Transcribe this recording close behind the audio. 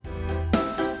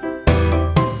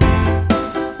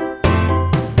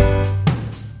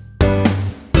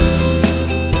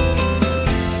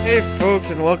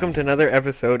and welcome to another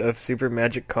episode of Super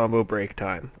Magic Combo Break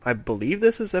Time. I believe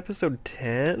this is episode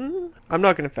 10? I'm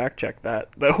not going to fact check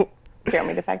that, though. Do you want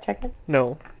me to fact check it?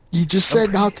 No. You just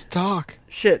said not to talk.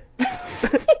 Shit.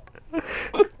 I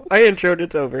introed,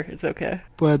 it's over. It's okay.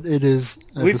 But it is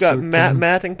We've got episode Matt, 10.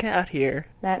 Matt, and Cat here.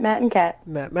 Matt, and Cat.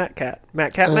 Matt, Cat.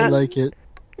 Cat, I Matt? like it.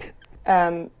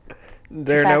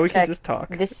 There, now we can just talk.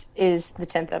 This is the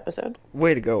 10th episode.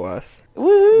 Way to go, us.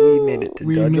 Woo! We made it to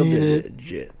We double made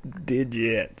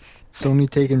digits. It's only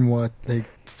taken, what, like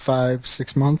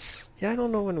 5-6 months? Yeah, I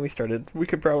don't know when we started. We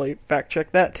could probably fact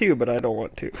check that too, but I don't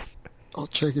want to. I'll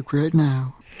check it right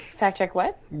now. Fact check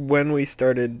what? When we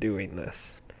started doing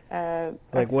this.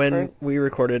 Like when we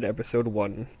recorded episode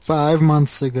 1. 5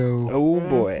 months ago. Oh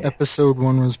boy. Episode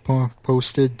 1 was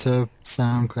posted to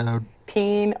SoundCloud.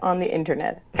 Peeing on the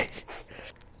internet.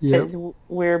 Yep. Because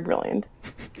we're brilliant.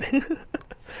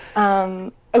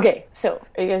 Okay, so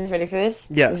are you guys ready for this?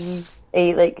 Yes. This is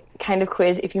a kind of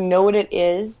quiz. If you know what it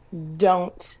is,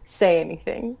 don't say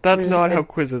anything. That's not how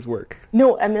quizzes work.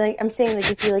 No, I'm saying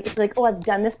if you're like, oh, I've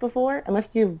done this before. Unless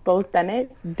you've both done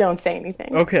it, don't say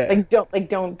anything. Okay.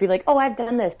 Don't be like, oh, I've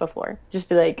done this before. Just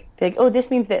be like, oh, this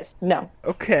means this. No.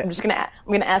 Okay. I'm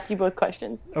gonna ask you both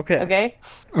questions. Okay. Okay.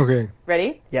 Okay.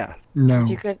 Ready? Yeah. No. If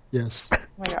you could. Yes. Oh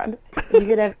my god. If you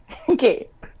could have. Okay.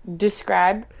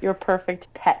 Describe your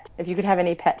perfect pet. If you could have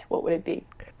any pet, what would it be?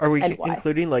 Are we And why?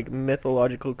 including like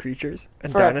mythological creatures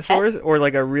and For a dinosaurs, or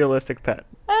like a realistic pet?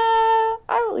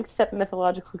 I will accept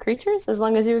mythological creatures as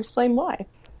long as you explain why.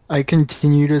 I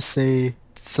continue to say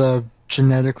the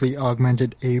genetically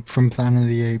augmented ape from Planet of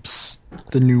the Apes.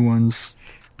 The new ones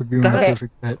would be my Okay.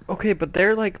 perfect pet. Okay, but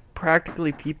they're like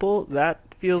practically people. That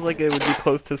feels like it would be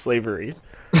close to slavery.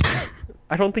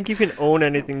 I don't think you can own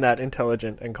anything that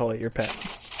intelligent and call it your pet.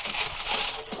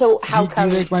 So how He'd be come?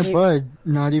 like my bud,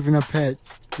 not even a pet.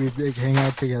 We'd like, hang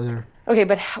out together. Okay,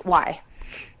 but why?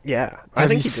 Yeah, I Have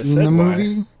think you he just seen said the why.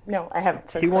 movie? No, I haven't.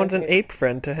 So He explain wants to an me. ape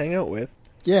friend to hang out with.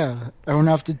 Yeah, I don't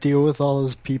have to deal with all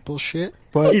his people shit.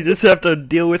 But You just have to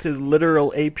deal with his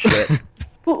literal ape shit.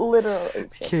 Literal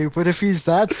ape shit. okay, but if he's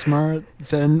that smart,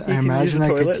 then I can use imagine the I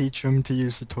could toilet? teach him to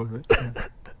use the toilet. Yeah.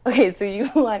 Okay, so you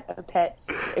want a pet.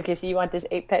 Okay, so you want this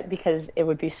ape pet because it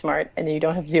would be smart and you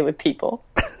don't have to deal with people.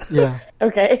 Yeah.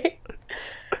 Okay.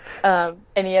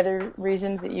 Any other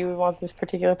reasons that you would want this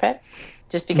particular pet?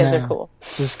 Just because they're Nah, cool.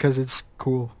 Just because it's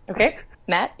cool. Okay.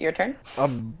 Matt, your turn. A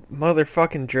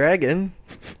motherfucking dragon.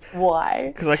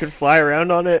 Why? Because I could fly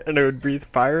around on it and it would breathe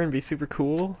fire and be super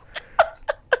cool.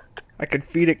 I could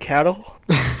feed it cattle.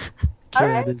 Cat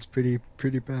Alright. is pretty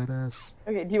badass.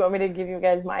 Okay, do you want me to give you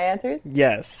guys my answers?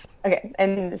 Yes. Okay,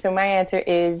 and so my answer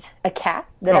is a cat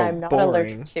that Oh, I'm not boring.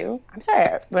 allergic to. I'm sorry,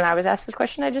 when I was asked this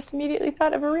question, I just immediately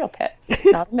thought of a real pet,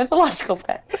 not a mythological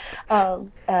pet.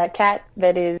 A cat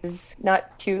that is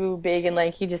not too big and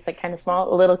lanky, just like kind of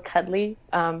small, a little cuddly.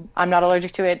 I'm not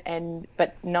allergic to it,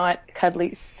 but not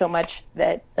cuddly so much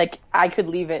that like I could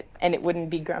leave it and it wouldn't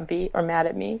be grumpy or mad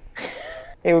at me.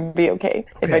 It would be okay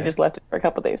if I Okay. just left it for a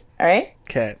couple days. All right?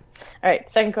 Okay. All right,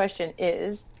 second question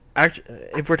is, Actually,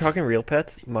 if we're talking real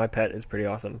pets, my pet is pretty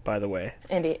awesome, by the way.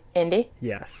 Indy?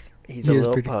 Yes. He's He a is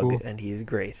little pretty pug, cool. and he's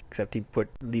great. Except he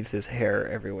leaves his hair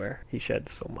everywhere. He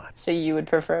sheds so much. So you would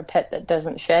prefer a pet that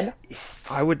doesn't shed?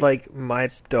 I would like my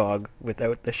dog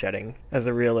without the shedding as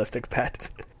a realistic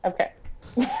pet. Okay.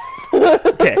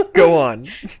 Okay, go on.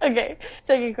 Okay.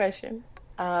 Second question.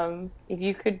 If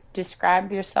you could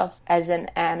describe yourself as an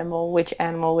animal, which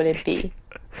animal would it be?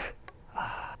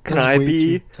 Can That's I way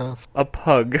be too tough. a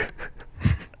pug?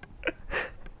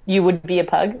 You would be a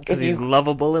pug Because if he's you.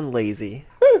 lovable and lazy.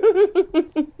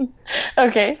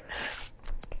 Okay.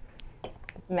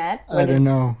 Matt. I don't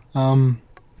know.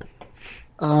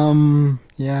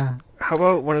 Yeah. How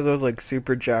about one of those like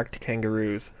super jacked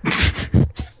kangaroos?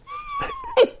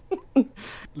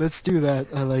 Let's do that.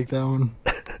 I like that one.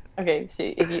 Okay, so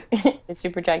if you a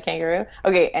super giant kangaroo.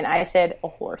 Okay, and I said a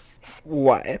horse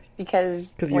Why? because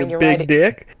Because when you're you're big riding.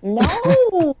 dick?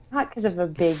 No, not because of a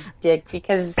big dick.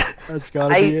 Because That's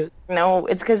gotta be it. no,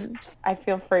 it's because I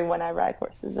feel free when I ride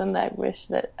horses, and I wish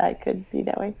that I could be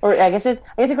that way. Or I guess the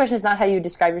question is not how you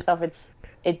describe yourself. It's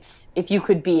if you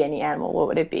could be any animal, what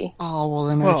would it be? Oh, well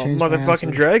then I Well, changed my motherfucking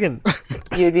answer. dragon.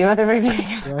 You would be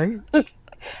motherfucking. Right?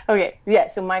 Okay, yeah.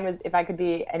 So mine was if I could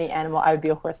be any animal, I would be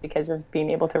a horse because of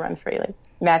being able to run freely.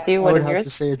 Matthew, I what would is have yours?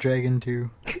 to say a dragon too.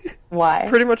 Why?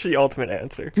 Pretty much the ultimate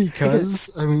answer.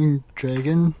 Because, I mean,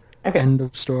 dragon, Okay. end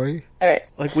of story. All right.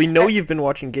 Like, we know you've been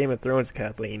watching Game of Thrones,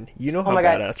 Kathleen. You know how my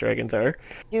God. badass dragons are.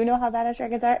 Do you know how badass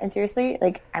dragons are? And seriously,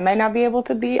 like, I might not be able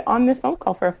to be on this phone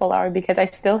call for a full hour because I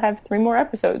still have 3 more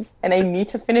episodes, and I need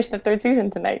to finish the 3rd season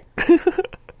tonight.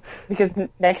 Because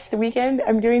next weekend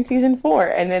I'm doing season 4,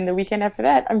 and then the weekend after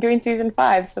that I'm doing season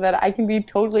 5, so that I can be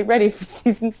totally ready for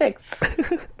season 6.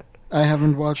 I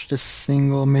haven't watched a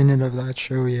single minute of that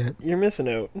show yet. You're missing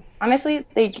out. Honestly,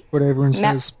 like, What everyone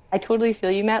Matt, says. I totally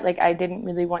feel you, Matt. Like, I didn't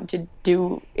really want to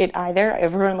do it either.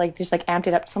 Everyone, like, just, like, amped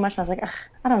it up so much, and I was like, ugh,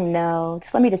 I don't know.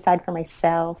 Just let me decide for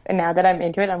myself. And now that I'm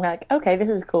into it, I'm like, okay, this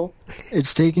is cool.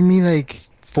 It's taken me like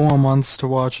 4 months to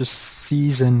watch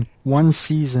one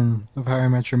season of How I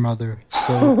Met Your Mother.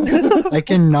 So I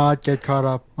cannot get caught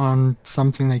up on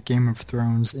something like Game of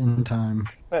Thrones in time.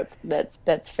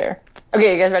 That's fair.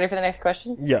 Okay, you guys ready for the next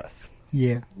question? Yes.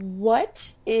 Yeah.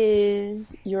 What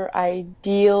is your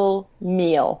ideal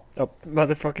meal? A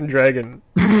motherfucking dragon.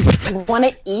 You want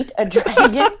to eat a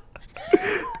dragon?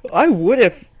 I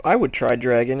would try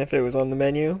dragon if it was on the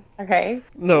menu. Okay.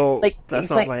 No, Like, that's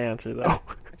like- not my answer though.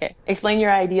 Okay. Explain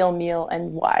your ideal meal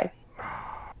and why.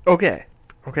 Okay,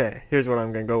 here's what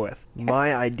I'm gonna go with.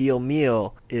 My ideal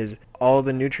meal is all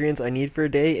the nutrients I need for a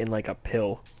day in like a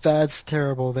pill. That's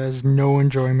terrible. There's no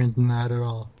enjoyment in that at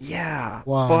all. Yeah,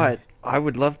 Why? but I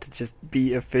would love to just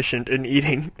be efficient in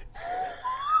eating.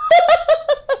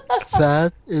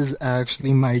 That is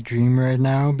actually my dream right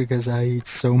now because I eat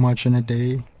so much in a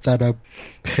day that a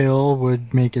pill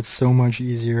would make it so much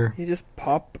easier. You just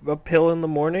pop a pill in the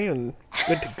morning and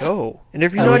good to go. And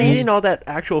if you're I not would eating need- all that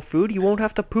actual food, you won't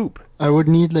have to poop. I would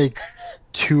need like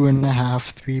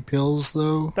 2.5, 3 pills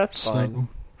though. That's so- fine.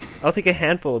 I'll take a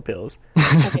handful of pills.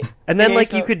 Okay. And then, Okay, like,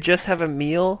 so- you could just have a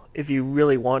meal if you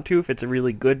really want to, if it's a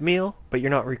really good meal, but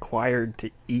you're not required to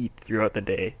eat throughout the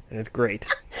day, and it's great.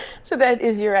 So that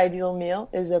is your ideal meal,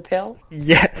 is a pill?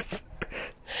 Yes.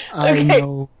 I Okay.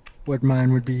 know what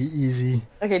mine would be easy.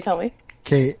 Okay, tell me.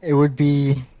 Okay, it would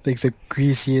be like the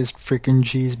greasiest freaking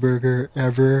cheeseburger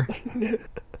ever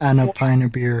and a pint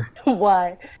of beer.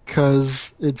 Why?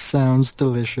 Because it sounds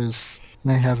delicious.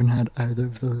 And I haven't had either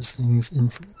of those things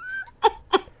in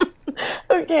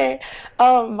Okay.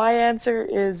 My answer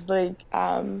is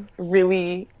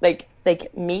really like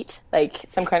meat, like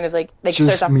some kind of like just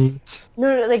starts off. meat.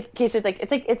 No, like okay, so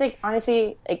it's like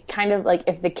honestly like kind of like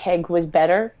if the keg was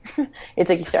better. It's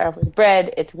like you start off with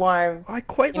bread, it's warm. I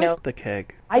quite You like know, the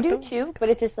keg. I do too, but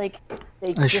it's just like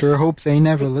I sure hope they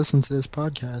never listen to this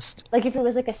podcast. like if it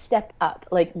was like a step up,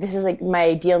 like this is like my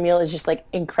ideal meal is just like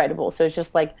incredible. So it's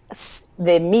just like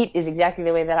the meat is exactly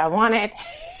the way that I want it.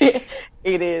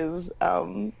 It is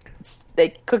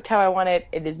like cooked how I want it.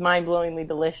 It is mind-blowingly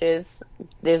delicious.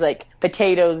 There's like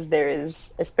potatoes, there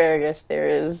is asparagus, there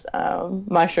is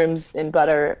mushrooms and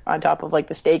butter on top of like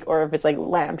the steak, or if it's like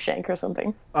lamb shank or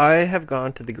something. I have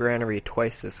gone to the Granary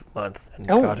twice this month and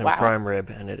Oh, gotten wow. prime rib,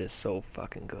 and it is so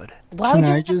fucking good. Why Can would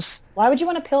you? I just... Why would you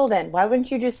want a pill then? Why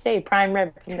wouldn't you just say prime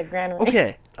rib from the Granary?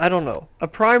 Okay, I don't know. A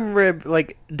prime rib,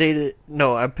 like,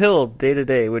 a pill day to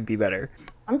day would be better.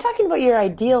 I'm talking about your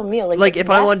ideal meal. Like, the if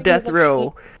I'm last on thing death you row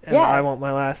eat- and Yeah. I want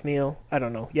my last meal, I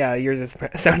don't know. Yeah, yours is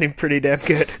sounding pretty damn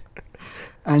good.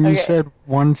 And you Okay. said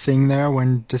one thing there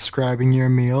when describing your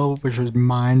meal, which was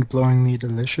mind-blowingly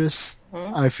delicious.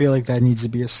 I feel like that needs to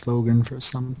be a slogan for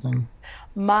something.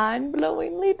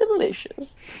 Mind-blowingly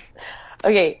delicious.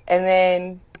 Okay, and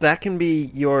then That can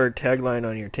be your tagline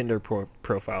on your Tinder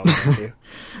profile. Matthew.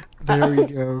 There we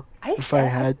go. I If I said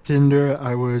had Tinder,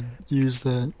 I would use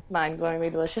that.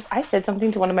 mind-blowingly delicious. I said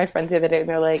something to one of my friends the other day, and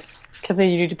they're like,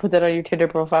 "Kathleen, you need to put that on your Tinder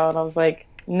profile." And I was like,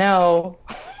 "No."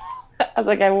 I was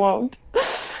like, "I won't,"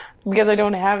 because I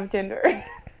don't have Tinder.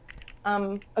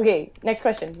 Okay, next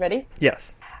question. Ready?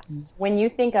 Yes. When you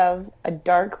think of a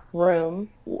dark room,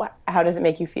 how does it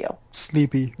make you feel?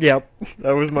 Sleepy. Yep.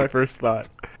 That was my first thought.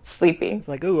 Sleepy. It's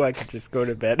like, ooh, I could just go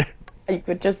to bed. You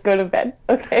could just go to bed.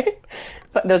 Okay.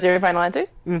 So those are your final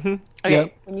answers? Mm-hmm. Okay.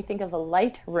 Yep. When you think of a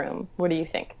light room, what do you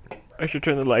think? I should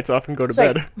turn the lights off and go to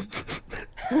Sorry. bed.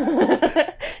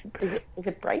 Is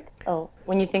it bright? Oh,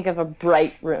 when you think of a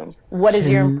bright room, what is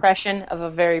your Can- impression of a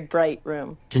very bright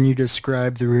room? Can you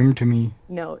describe the room to me?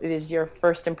 No, it is your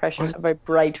first impression of a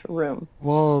bright room.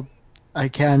 Well, I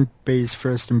can't base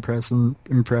first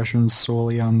impressions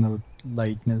solely on the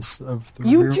lightness of the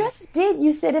You room. just did.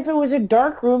 You said if it was a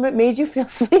dark room, it made you feel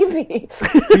sleepy.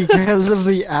 Because of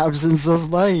the absence of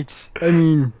light. I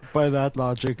mean, by that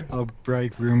logic, a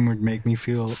bright room would make me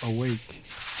feel awake.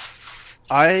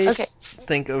 I Okay.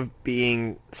 think of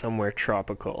being somewhere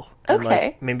tropical. And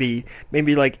Okay. like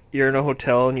maybe like you're in a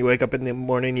hotel and you wake up in the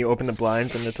morning, you open the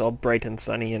blinds and it's all bright and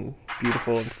sunny and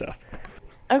beautiful and stuff.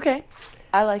 Okay,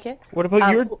 I like it. What about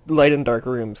your light and dark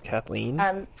rooms, Kathleen?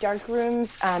 Dark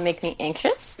rooms make me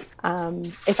anxious.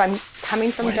 If I'm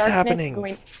coming from What is darkness,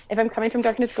 happening? if I'm coming from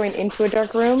darkness going into a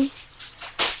dark room,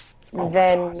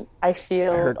 then I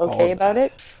feel heard all okay of about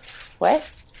it. What?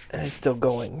 And it's still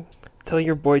going. Tell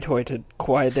your boy toy to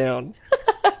quiet down.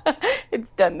 It's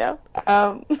done now.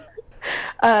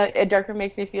 A dark room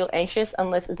makes me feel anxious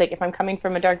unless it's like if I'm coming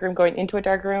from a dark room going into a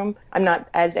dark room, I'm not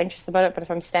as anxious about it. But if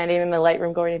I'm standing in the light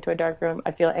room going into a dark room, I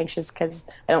feel anxious because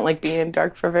I don't like being in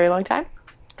dark for a very long time.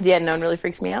 The unknown really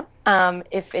freaks me out.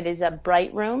 If it is a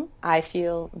bright room, I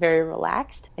feel very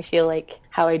relaxed. I feel like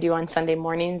how I do on Sunday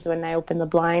mornings when I open the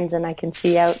blinds and I can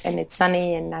see out and it's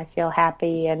sunny and I feel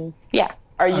happy. And yeah,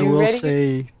 are you ready? I will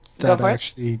say Go that for it.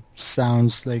 actually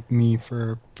sounds like me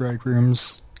for bright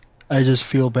rooms. I just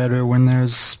feel better when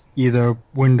there's either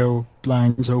window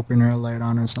blinds open or a light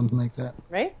on or something like that.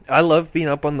 Right? I love being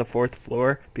up on the 4th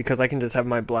floor because I can just have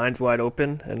my blinds wide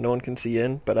open and no one can see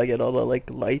in, but I get all the like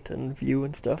light and view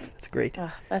and stuff. It's great.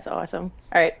 Oh, that's awesome.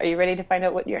 All right, are you ready to find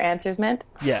out what your answers meant?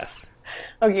 Yes.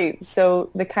 Okay, so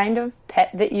the kind of pet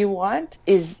that you want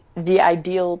is the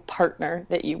ideal partner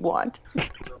that you want.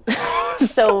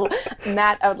 So,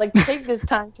 Matt, I would like to take this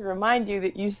time to remind you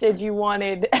that you said you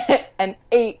wanted an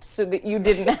ape so that you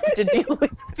didn't have to deal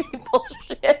with people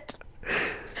shit.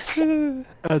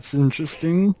 That's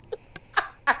interesting.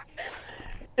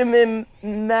 And then,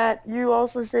 Matt, you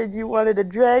also said you wanted a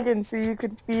dragon so you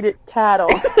could feed it cattle.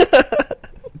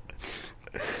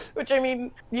 Which, I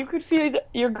mean, you could feed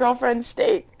your girlfriend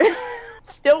steak.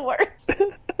 Still works.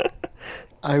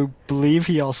 I believe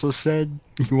he also said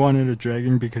he wanted a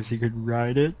dragon because he could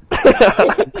ride it.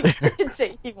 He did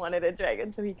say he wanted a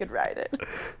dragon so he could ride it.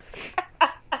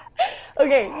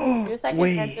 Okay, your second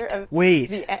answer of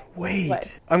Wait.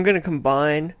 What? I'm going to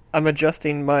combine. I'm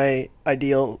adjusting my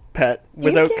ideal pet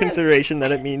without can. consideration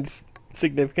that it means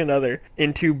significant other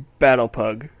into battle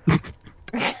pug.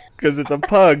 Because it's a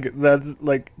pug that's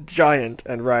like giant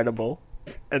and rideable.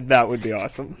 And that would be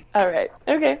awesome. All right.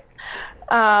 Okay.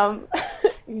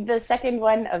 The second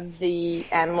one of the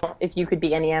animal, if you could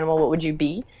be any animal, what would you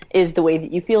be, is the way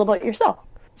that you feel about yourself.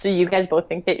 So you guys both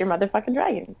think that you're motherfucking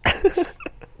dragons.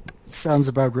 Sounds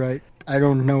about right. I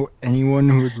don't know anyone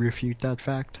who would refute that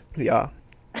fact. Yeah.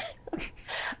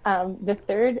 The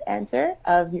third answer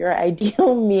of your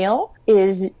ideal meal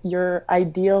is your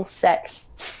ideal sex.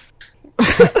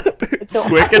 So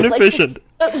Quick and efficient.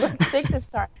 Let's take this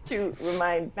time to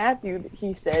remind Matthew that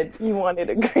he said he wanted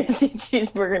a crazy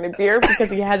cheeseburger and a beer because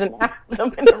he hasn't had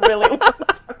them in a really long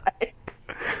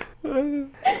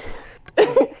time.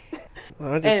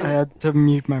 I I had to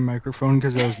mute my microphone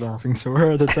because I was laughing so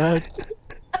hard at that.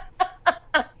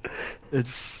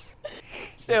 It's...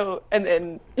 So, and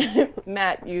then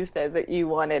Matt, you said that you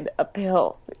wanted a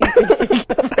pill that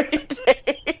you could take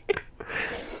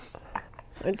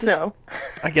every day.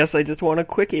 I guess I just want a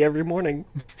quickie every morning.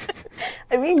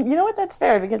 I mean, you know what? That's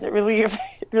fair because it really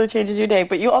changes your day.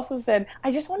 But you also said,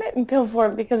 I just want it in pill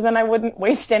form because then I wouldn't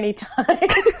waste any time.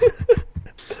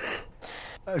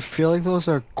 I feel like those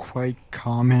are quite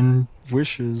common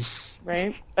wishes.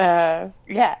 Right?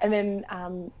 Yeah. And then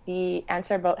the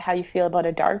answer about how you feel about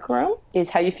a dark room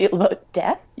is how you feel about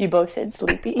death. You both said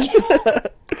sleepy.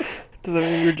 Does that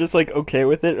mean you're just like okay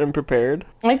with it and prepared?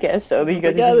 I guess so. You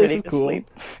guys Yeah, are just this ready is to cool.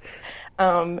 sleep.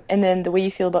 And then the way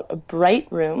you feel about a bright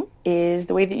room is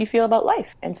the way that you feel about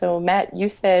life. And so, Matt, you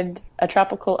said a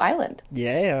tropical island.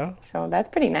 Yeah. So that's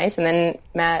pretty nice. And then,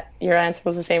 Matt, your answer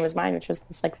was the same as mine, which was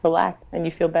just like relaxed. And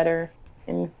you feel better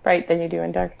in bright than you do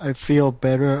in dark. I feel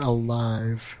better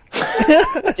alive.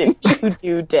 Than you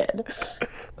do dead.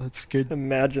 That's good.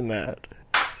 Imagine that.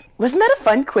 Wasn't that a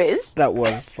fun quiz? That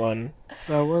was fun.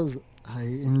 That was... I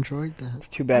enjoyed that. It's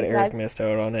too bad I'm Eric glad- missed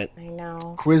out on it. I know.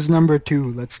 Quiz number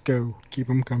 2. Let's go. Keep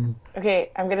them coming.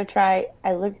 Okay, I'm gonna try.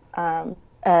 I'm gonna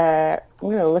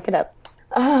look it up.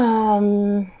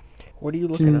 What are you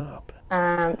looking up?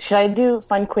 Should I do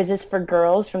fun quizzes for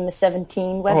girls from the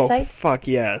 17 Oh, website? fuck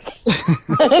yes.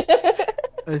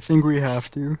 I think we have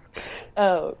to.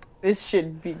 Oh, this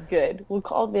should be good. We'll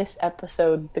call this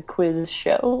episode the quiz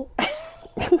show.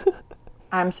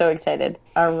 I'm so excited.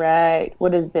 All right,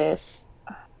 what is this?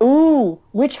 Ooh,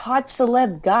 which hot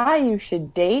celeb guy you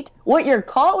should date? What your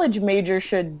college major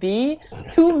should be?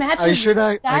 Who matches your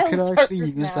I style could star actually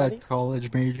use personality? that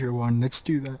college major one. Let's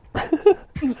do that.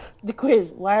 The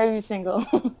quiz. Why are you single?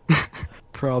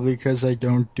 Probably because I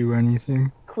don't do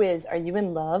anything. Quiz. Are you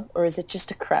in love or is it just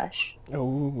a crush?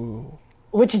 Oh.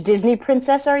 Which Disney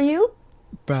princess are you?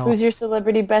 Belle. Who's your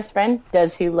celebrity best friend?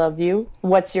 Does he love you?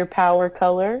 What's your power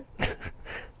color?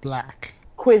 Black.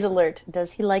 Quiz alert.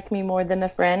 Does he like me more than a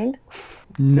friend?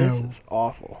 No. This is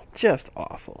awful. Just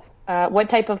awful. What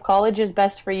type of college is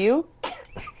best for you?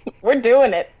 We're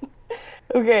doing it.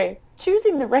 Okay.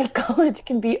 Choosing the right college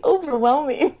can be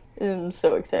overwhelming. I'm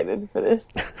so excited for this.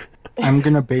 I'm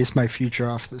gonna base my future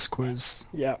off this quiz.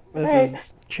 Yeah, this Alright.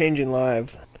 is changing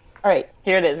lives. All right,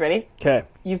 here it is. Ready? Okay.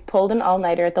 You've pulled an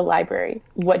all-nighter at the library.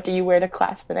 What do you wear to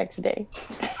class the next day?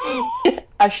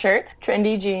 A shirt,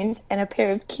 trendy jeans, and a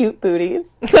pair of cute booties.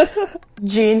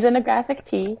 Jeans and a graphic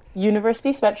tee,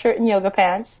 university sweatshirt and yoga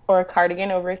pants, or a cardigan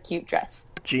over a cute dress.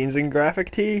 Jeans and graphic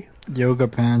tee? Yoga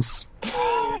pants.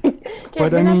 Okay,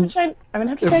 But I'm I mean, I'm gonna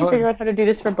have to if try and I- figure out how to do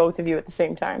this for both of you at the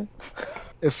same time.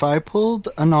 If I pulled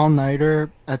an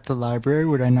all-nighter at the library,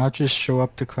 would I not just show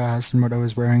up to class in what I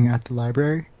was wearing at the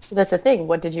library? So that's the thing.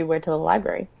 What did you wear to the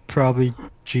library? Probably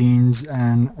jeans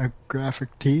and a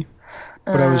graphic tee.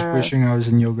 But I was wishing I was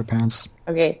in yoga pants.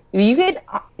 Okay, you could.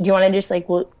 Do you want to just like?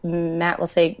 Matt will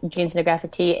say jeans and a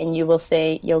graphic tee, and you will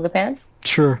say yoga pants.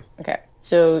 Sure. Okay.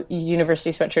 So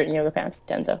university sweatshirt and yoga pants,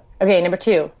 Denzo. Okay, number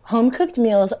 2. Home-cooked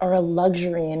meals are a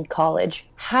luxury in college.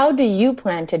 How do you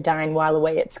plan to dine while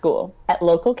away at school? At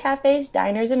local cafes,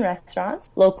 diners, and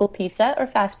restaurants? Local pizza or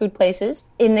fast food places?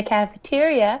 In the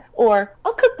cafeteria? Or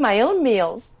I'll cook my own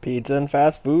meals? Pizza and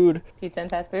fast food. Pizza and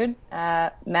fast food?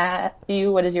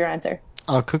 Matthew, what is your answer?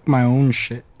 I'll cook my own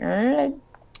shit. All right.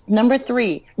 Number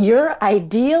 3, your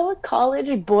ideal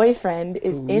college boyfriend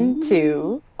is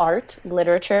into art,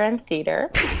 literature, and theater,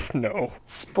 No.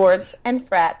 sports and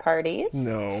frat parties,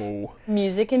 No.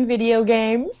 music and video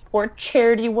games, or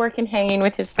charity work and hanging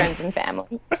with his friends and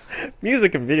family.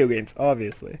 Music and video games,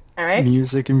 obviously. All right?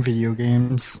 Music and video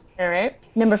games. All right.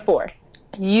 Number 4,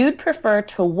 you'd prefer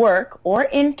to work or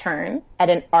intern at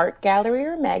an art gallery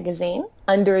or magazine,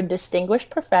 under a distinguished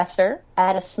professor,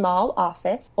 at a small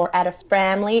office, or at a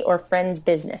family or friend's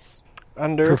business.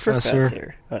 Under Professor. a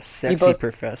professor. A sexy both-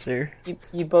 professor.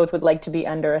 You both would like to be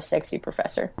under a sexy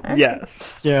professor. All right?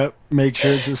 Yes. Yeah, make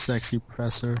sure it's a sexy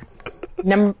professor.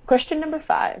 Question number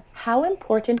 5. How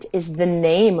important is the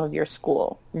name of your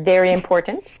school? Very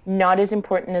important. Not as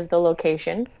important as the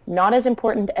location. Not as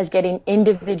important as getting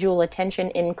individual attention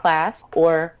in class.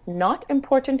 Or not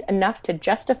important enough to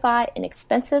justify an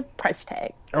expensive price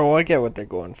tag. Oh, I get what they're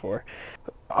going for.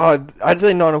 I'd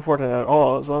say not important at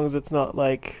all, as long as it's not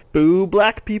like, boo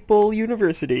black people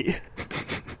university.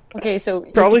 Okay, so...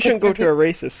 Probably shouldn't go to a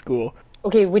racist school.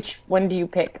 Okay, which one do you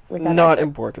pick? With that Not answer?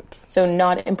 important. So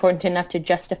not important enough to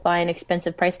justify an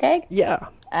expensive price tag? Yeah.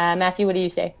 Matthew, what do you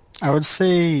say? I would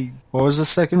say, what was the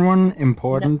second one?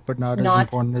 Important, but not as not-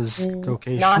 important as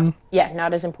location?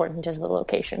 Not as important as the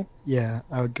location. Yeah,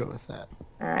 I would go with that.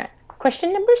 All right.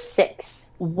 Question number 6.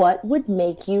 What would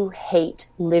make you hate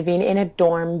living in a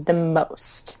dorm the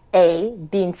most? A,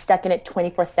 being stuck in it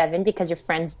 24/7 because your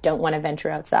friends don't want to venture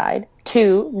outside.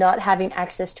 2, not having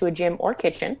access to a gym or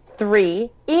kitchen. 3,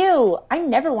 ew, I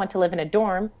never want to live in a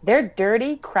dorm. They're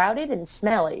dirty, crowded, and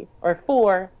smelly. Or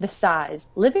 4, the size.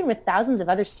 Living with thousands of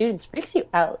other students freaks you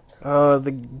out.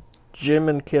 The gym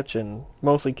and kitchen.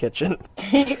 Mostly kitchen.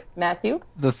 Matthew,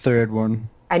 The third one.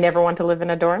 I never want to live in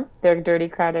a dorm. They're dirty,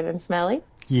 crowded, and smelly.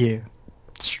 Yeah,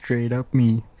 straight up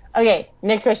me. Okay,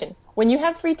 next question. When you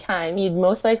have free time, you'd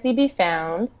most likely be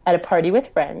found at a party with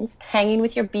friends, hanging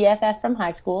with your BFF from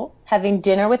high school, having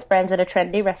dinner with friends at a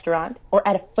trendy restaurant, or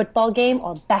at a football game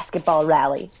or basketball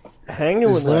rally. Hanging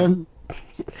Is with there, them.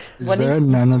 is What do there you-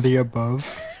 none of the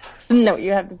above? No,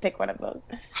 you have to pick one of those.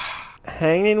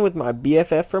 Hanging with my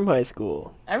BFF from high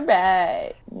school. All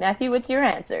right. Matthew, what's your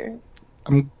answer?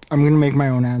 I'm gonna make my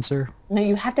own answer. No,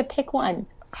 you have to pick one.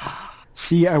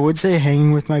 See, I would say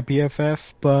hanging with my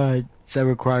BFF, but that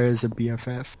requires a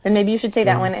BFF. Then maybe you should say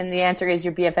that one, and the answer is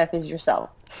your BFF is yourself.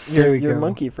 There we Your go.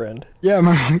 monkey friend. Yeah,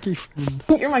 my monkey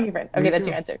friend. Your monkey friend. Okay, that's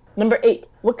your answer. Number 8.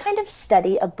 What kind of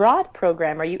study abroad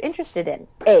program are you interested in?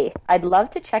 A, I'd love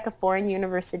to check a foreign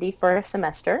university for a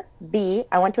semester. B,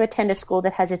 I want to attend a school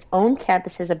that has its own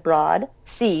campuses abroad.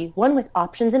 C, one with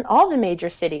options in all the major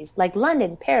cities, like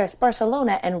London, Paris,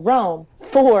 Barcelona, and Rome.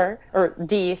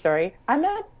 D, I'm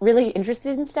not really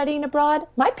interested in studying abroad.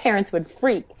 My parents would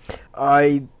freak.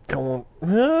 I don't...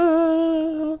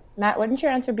 Matt, wouldn't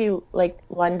your answer be like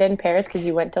London, Paris, because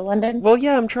you went to London? Well,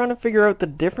 yeah, I'm trying to figure out the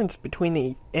difference between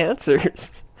the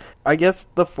answers. I guess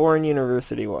the foreign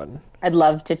university one. I'd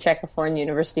love to check a foreign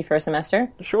university for a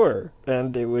semester. Sure.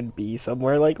 And it would be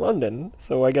somewhere like London.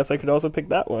 So I guess I could also pick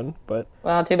that one, but...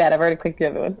 Well, too bad. I've already clicked the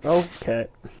other one. Okay.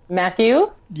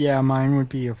 Matthew? Yeah, mine would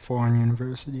be a foreign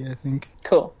university, I think.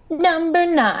 Cool. Number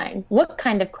 9. What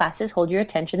kind of classes hold your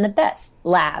attention the best?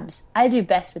 Labs. I do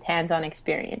best with hands-on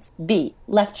experience. B.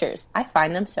 Lectures. I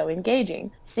find them so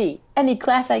engaging. C. Any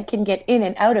class I can get in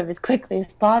and out of as quickly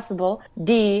as possible.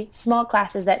 D. Small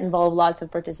classes that involve lots of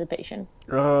participation.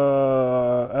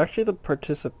 Actually the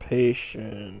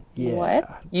participation. Yeah. What?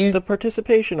 The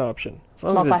participation option. As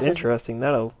long Small as it's classes. interesting,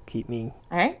 that'll keep me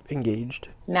All right. engaged.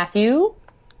 Matthew?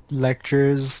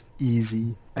 Lectures,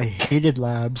 easy. I hated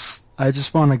labs. I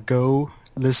just want to go,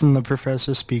 listen to the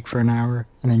professor speak for an hour,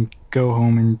 and then go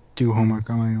home and do homework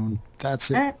on my own.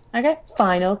 That's it. All right. Okay.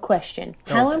 Final question.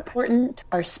 How Okay. important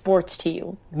are sports to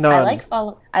you? None.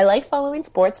 I like following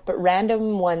sports, but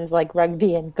random ones like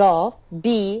rugby and golf.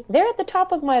 B. They're at the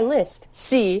top of my list.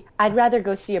 C. I'd rather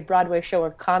go see a Broadway show or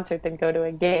concert than go to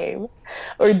a game.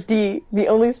 Or D. The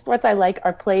only sports I like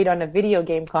are played on a video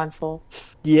game console.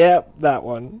 Yep, that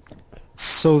one.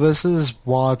 So this is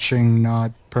watching,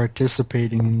 not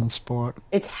participating in the sport.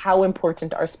 It's how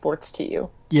important are sports to you?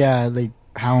 Yeah, like,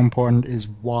 how important is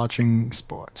watching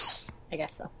sports? I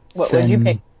guess so. What would you Then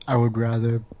pick? I would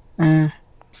rather,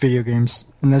 video games.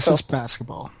 Unless Cool. it's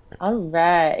basketball. All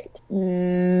right.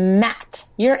 Matt,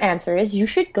 your answer is you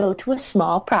should go to a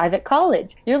small private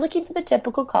college. You're looking for the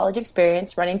typical college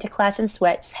experience, running to class in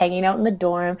sweats, hanging out in the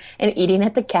dorm, and eating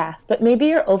at the caf. But maybe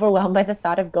you're overwhelmed by the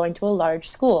thought of going to a large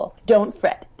school. Don't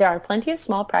fret. There are plenty of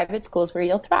small private schools where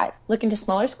you'll thrive. Look into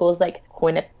smaller schools like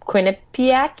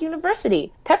Quinnipiac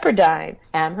University, Pepperdine,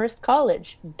 Amherst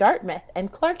College, Dartmouth,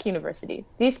 and Clark University.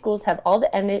 These schools have all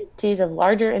the amenities of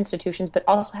larger institutions but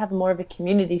also have more of a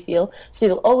community feel, so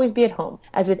you'll always be at home.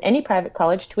 As with any private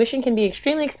college, tuition can be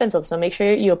extremely expensive, so make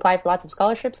sure you apply for lots of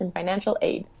scholarships and financial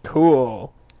aid.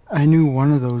 Cool. I knew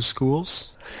one of those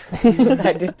schools.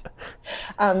 I did.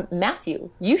 Matthew,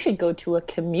 you should go to a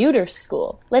commuter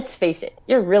school. Let's face it,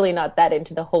 you're really not that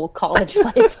into the whole college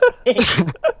life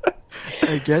thing.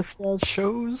 I guess that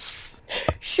shows.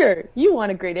 Sure, you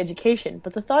want a great education,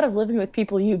 but the thought of living with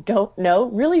people you don't know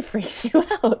really freaks you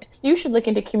out. You should look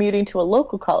into commuting to a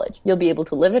local college. You'll be able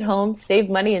to live at home, save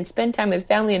money, and spend time with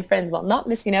family and friends while not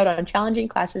missing out on challenging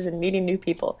classes and meeting new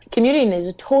people. Commuting is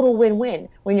a total win-win.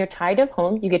 When you're tired of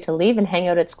home, you get to leave and hang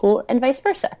out at school, and vice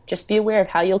versa. Just be aware of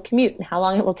how you'll commute and how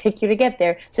long it will take you to get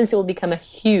there, since it will become a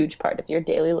huge part of your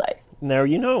daily life. Now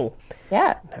you know.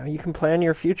 Yeah, Now you can plan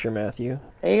your future, Matthew.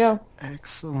 there you go.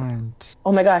 Excellent.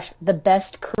 Oh my gosh, the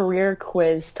best career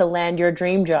quiz to land your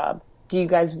dream job. Do you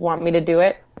guys want me to do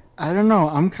it? I don't know.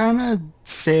 I'm kind of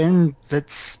saying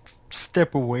let's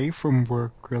step away from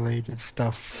work-related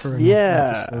stuff for an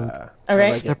episode. Yeah. All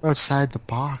right. Step outside the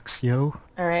box, yo.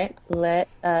 All right, let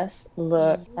us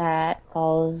look at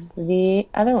all of the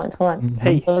other ones. Hold on.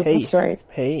 Hey, Look at hey, the stories.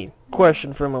 hey.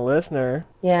 Question from a listener.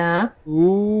 Yeah.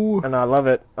 Ooh. And I love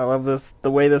it. I love this,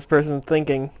 the way this person's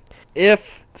thinking.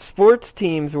 If sports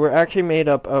teams were actually made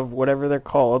up of whatever they're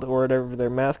called or whatever their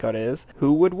mascot is,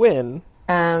 who would win?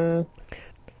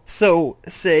 So,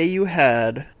 say you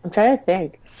had I'm trying to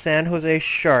think. San Jose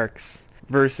Sharks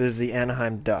versus the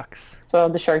Anaheim Ducks. So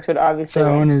the Sharks would obviously That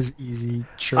win. one is easy.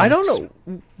 I don't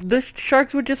know. The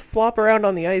Sharks would just flop around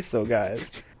on the ice, though,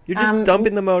 guys. You're just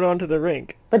dumping them out onto the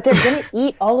rink. But they're going to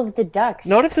eat all of the ducks.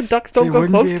 Not if the Ducks They don't go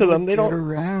wouldn't be close to able them. They get don't.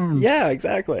 around. Yeah,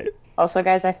 exactly. Also,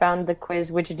 guys, I found the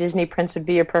quiz, which Disney prince would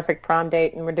be your perfect prom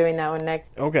date, and we're doing that one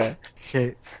next. Okay.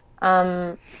 Okay.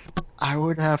 I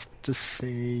would have to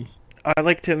say I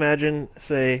like to imagine,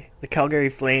 say, the Calgary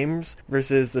Flames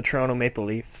versus the Toronto Maple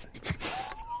Leafs.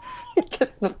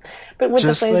 But would the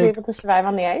Just Flames be like- able to survive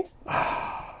on the ice?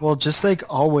 well, just like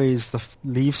always, the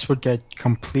Leafs would get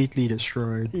completely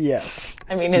destroyed. Yes.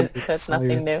 I mean, that's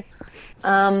nothing new.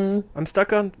 I'm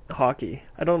stuck on hockey.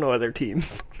 I don't know other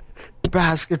teams.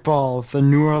 Basketball, the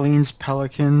New Orleans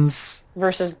Pelicans.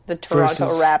 Versus the Toronto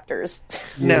Versus-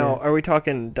 Raptors. Now, are we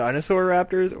talking dinosaur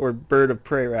raptors or bird of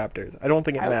prey raptors? I don't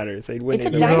think it matters. They'd win It's a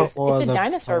either dino- way. It's Or a the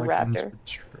dinosaur Pelicans raptor. would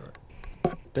destroy.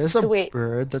 There's a So wait.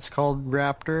 bird that's called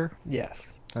Raptor.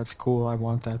 Yes. That's cool. I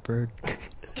want that bird.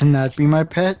 Can that be my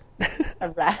pet? A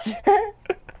raptor?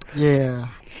 Yeah.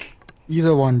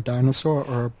 Either one,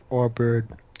 dinosaur or bird.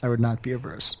 I would not be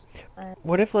averse.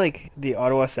 What if, like, the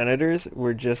Ottawa Senators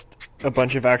were just a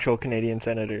bunch of actual Canadian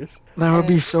senators? That would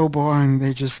be so boring.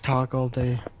 They just talk all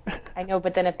day. I know,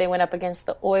 but then if they went up against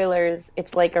the Oilers,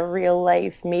 it's like a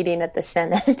real-life meeting at the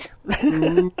Senate.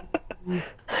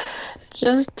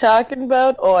 Just talking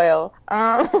about oil.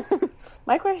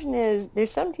 My question is, there's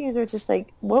some teams where it's just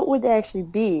like, what would they actually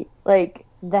be? Like,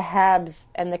 the Habs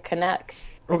and the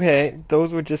Canucks. Okay,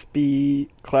 those would just be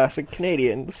classic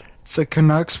Canadians. The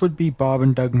Canucks would be Bob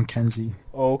and Doug McKenzie.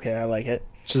 Okay, I like it.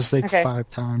 Just like Okay. 5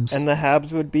 times. And the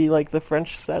Habs would be like the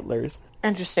French settlers.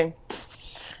 Interesting.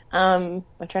 I'm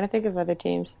trying to think of other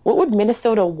teams. What would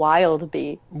Minnesota Wild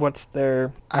be? What's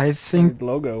their I think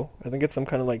logo? I think it's some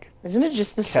kind of like Isn't it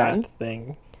just the cat sun?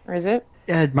 thing. Or is it?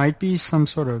 yeah, it might be some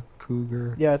sort of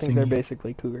cougar. Yeah, I think they're thingy.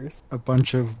 basically cougars. A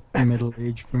bunch of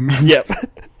middle-aged women. Yep.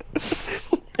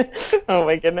 Oh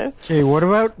my goodness. Okay, what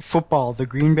about football? The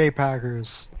Green Bay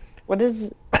Packers. What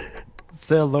is...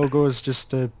 Their logo is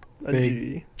just a A big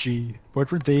G. G.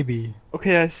 What would they be?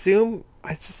 Okay, I assume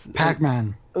I just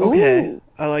Pac-Man. Okay, Ooh,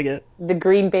 I like it. the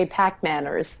Green Bay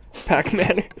Pac-Manners.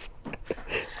 Pac-Manners.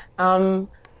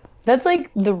 That's like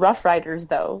the Rough Riders,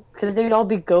 though, because they'd all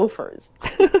be gophers.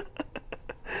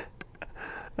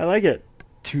 I like it.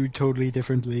 Two totally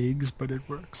different leagues, but it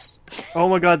works. Oh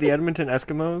my god, the Edmonton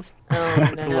Eskimos. Oh, I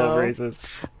love no. races.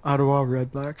 Ottawa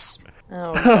Red Blacks.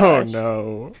 Oh, Oh gosh.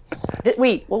 no.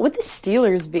 Wait, what would the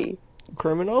Steelers be?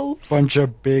 Criminals? Bunch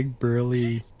of big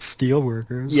burly steel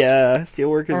workers. Yeah,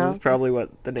 Steelworkers Oh. is probably what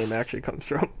the name actually comes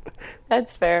from.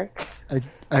 That's fair.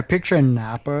 I picture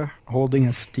Napa holding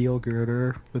a steel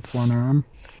girder with one arm.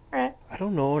 Alright. I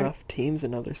don't know enough teams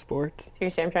in other sports.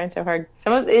 Seriously, I'm trying so hard.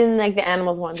 Some of in like the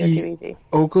animals ones are The- too easy.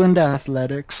 Oakland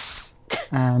Athletics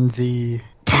and the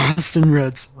Boston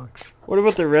Red Sox. What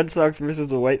about the Red Sox versus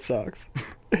the White Sox?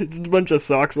 It's a bunch of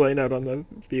socks laying out on the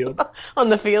field. On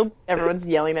the field, everyone's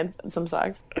yelling at some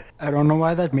socks. I don't know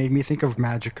why that made me think of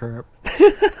Magikarp.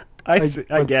 I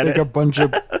But get like it. a bunch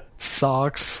of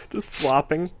socks Just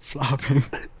flopping. flopping.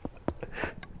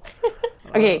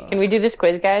 Okay, can we do this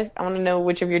quiz, guys? I want to know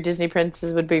which of your Disney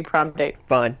princesses would be prom date.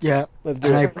 Fine. Yeah, Let's do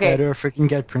and I it. Okay. better freaking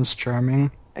get Prince Charming.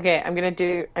 Okay, I'm gonna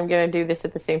do this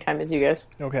at the same time as you guys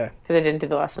Okay. because I didn't do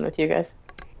the last one with you guys.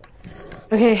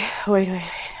 Okay, wait.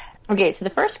 Okay, so the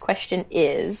first question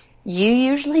is: you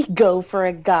usually go for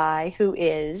a guy who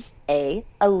is A,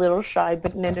 a little shy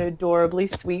but in an adorably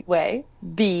sweet way,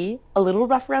 B, a little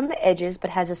rough around the edges but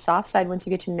has a soft side once you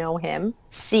get to know him,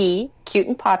 C, cute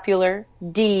and popular,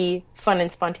 D, fun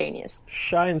and spontaneous.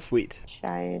 Shy and sweet.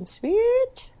 Shy and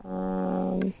sweet.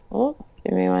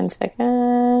 Give me 1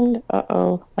 second.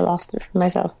 Uh-oh, I lost it for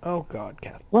myself. Oh god,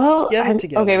 Kath. Well, Get it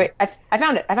together. okay, wait. I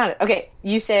found it. Okay,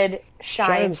 you said shy,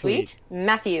 Shy and and sweet. sweet.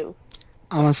 Matthew.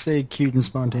 I'm gonna say cute and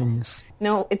spontaneous.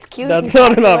 No, it's cute. That's and not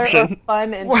an popular or option.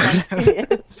 Fun and What?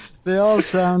 spontaneous. They all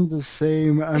sound the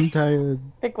same. I'm tired.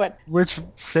 Pick one.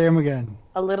 Say them again.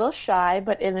 A little shy,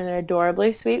 but in an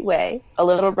adorably sweet way. A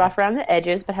little rough around the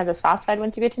edges, but has a soft side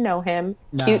once you get to know him.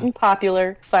 Nah. Cute and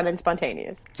popular. Fun and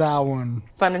spontaneous. That one.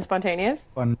 Fun and spontaneous.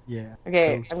 Fun. Yeah.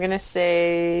 Okay, Close. I'm gonna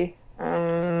say.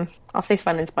 I'll say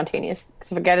fun and spontaneous.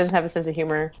 Because if a guy doesn't have a sense of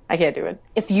humor, I can't do it.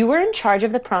 If you were in charge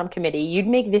of the prom committee, you'd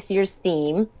make this year's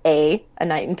theme A, A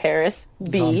Night in Paris, B,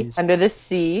 Zombies. Under the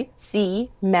Sea, C,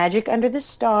 Magic Under the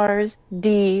Stars,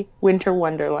 D, Winter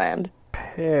Wonderland.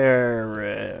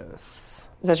 Paris.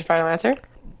 Is that your final answer?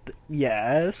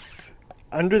 Yes.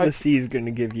 Under the Sea is going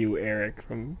to give you Eric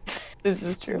from This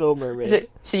is true. Little Mermaid. Is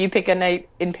it, so you pick A Night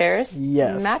in Paris?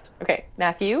 Yes. Matt? Okay,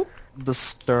 Matthew, The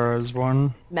Stars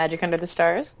one. Magic Under the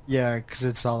Stars. Yeah, because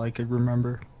it's all I could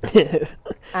remember.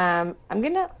 I'm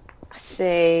gonna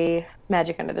say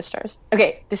Magic Under the Stars.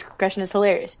 Okay, this question is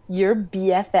hilarious. Your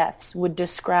BFFs would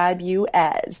describe you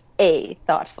as A,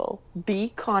 thoughtful,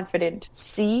 B, confident,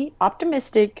 C,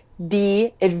 optimistic,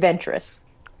 D, adventurous.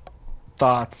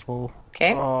 Thoughtful.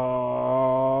 Okay? Because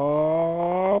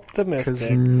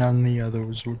Optimistic. none of the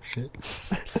others would fit.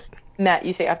 Matt,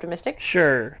 you say optimistic?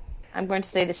 Sure. I'm going to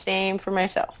say the same for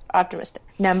myself. Optimistic.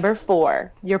 Number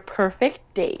 4. Your perfect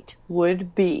date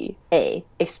would be A,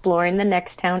 exploring the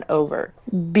next town over.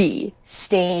 B,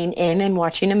 staying in and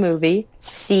watching a movie.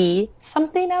 C,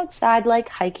 something outside like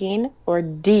hiking. Or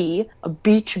D, a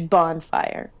beach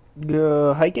bonfire.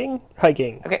 Hiking?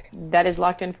 Hiking. Okay, that is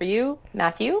locked in for you.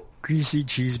 Matthew? Greasy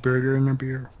cheeseburger and a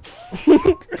beer.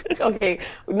 Okay,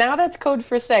 now that's code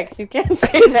for sex. You can't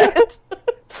say that.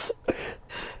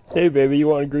 Hey, baby, you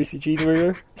want a greasy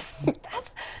cheeseburger?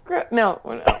 No.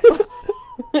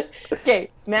 Okay,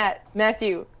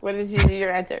 Matthew, what is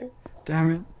your answer?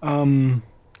 Damn it.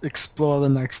 Explore the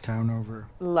next town over.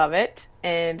 Love it.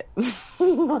 And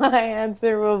my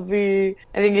answer will be,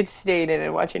 I think it's staying in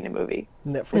and watching a movie.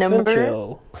 Netflix and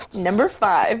chill. Number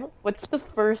 5, what's the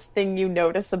first thing you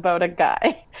notice about a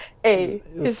guy? A,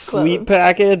 his Sweet clothes.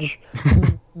 package.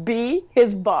 B,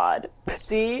 his bod.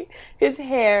 C, his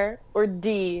hair. Or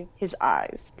D, his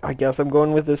eyes. I guess I'm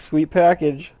going with this sweet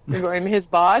package. You're going his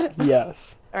bod?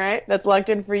 Yes. All right, that's locked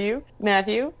in for you.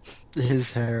 Matthew,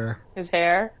 His hair. his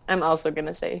hair. I'm also going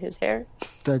to say his hair.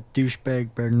 That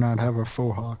douchebag better not have a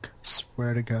faux hawk.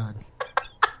 Swear to God.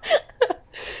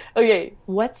 Okay,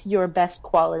 what's your best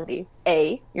quality?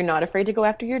 A, you're not afraid to go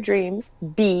after your dreams.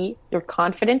 B, you're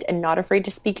confident and not afraid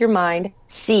to speak your mind.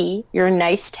 C, you're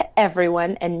nice to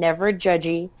everyone and never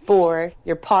judgy. 4,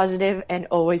 you're positive and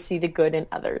always see the good in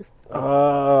others.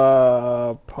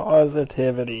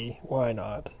 Positivity. Why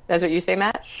not? That's what you say,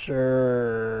 Matt?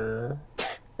 Sure.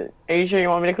 Are you sure you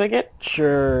want me to click it?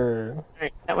 Sure. All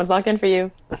right, that one's locked in for you.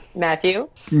 Matthew,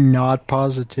 Not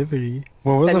positivity.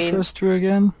 What were I the mean- first two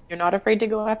again? you're not afraid to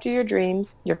go after your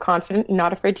dreams. You're confident and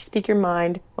not afraid to speak your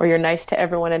mind. Or you're nice to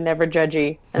everyone and never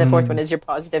judgy. And the fourth one is you're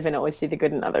positive and always see the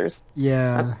good in others.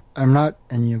 Yeah, I'm not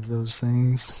any of those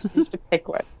things. You have to pick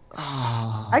one.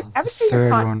 I would The say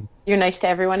third one. you're nice to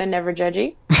everyone and never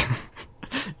judgy.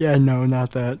 Yeah, no,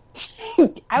 not that.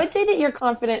 I would say that you're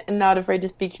confident and not afraid to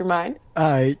speak your mind.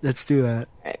 Alright, let's do that.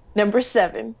 All right. Number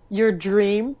 7, your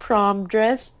dream prom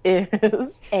dress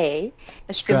is A,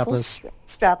 a simple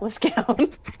strapless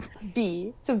gown.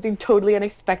 B, something totally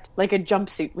unexpected like a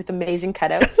jumpsuit with amazing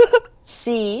cutouts.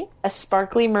 C, a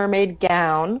sparkly mermaid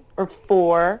gown. Or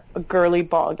 4, a girly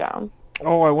ball gown.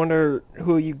 Oh, I wonder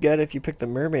who you get if you pick the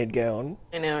mermaid gown.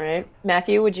 I know, right?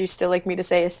 Matthew, would you still like me to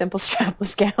say a simple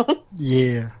strapless gown?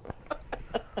 Yeah.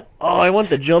 Oh, I want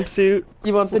the jumpsuit.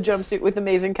 You want the jumpsuit with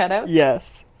amazing cutouts?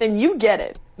 Yes. Then you get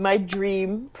it. My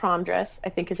dream prom dress, I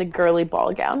think, is a girly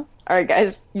ball gown. All right,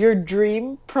 guys, your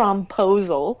dream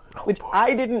promposal, which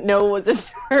I didn't know was a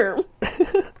term.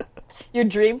 Your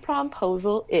dream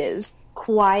promposal is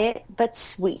quiet but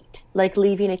sweet, like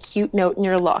leaving a cute note in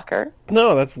your locker.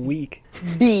 No, that's weak.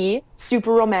 B,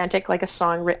 super romantic, like a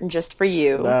song written just for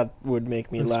you. That would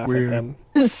make me That's laugh weird. at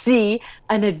them. C,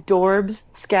 an adorbs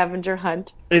scavenger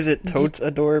hunt. Is it totes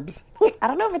adorbs? I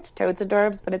don't know if it's toads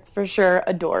adorbs, but it's for sure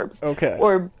adorbs. Okay.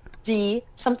 Or D,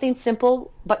 something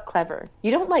simple but clever.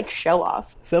 You don't like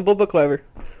show-offs. Simple but clever.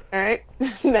 All right,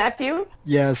 Matthew?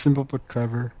 Yeah, simple but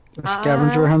clever. A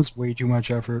scavenger hunt's way too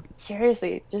much effort.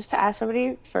 Seriously, just to ask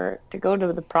somebody to go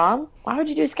to the prom? Why would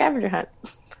you do a scavenger hunt?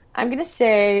 I'm going to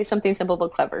say something simple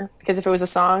but clever, because if it was a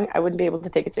song, I wouldn't be able to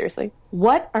take it seriously.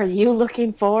 What are you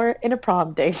looking for in a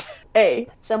prom date? A,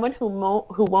 someone who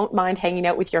won't mind hanging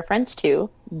out with your friends too.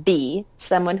 B,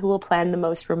 someone who will plan the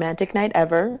most romantic night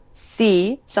ever.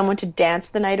 C, someone to dance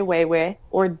the night away with.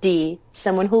 Or D,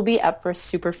 someone who will be up for a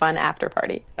super fun after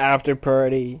party. After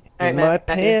party. All right, In my Matt,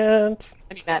 Matthew. pants.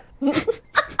 I mean, Matt.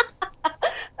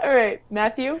 All right,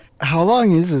 Matthew? How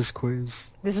long is this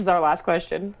quiz? This is our last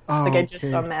question. Oh, Like I just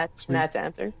okay. saw Sweet. Matt's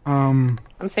answer. Um,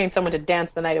 I'm saying someone to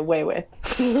dance the night away with.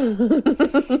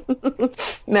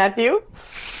 Matthew?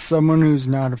 someone who's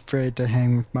not afraid to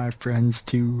hang with my friends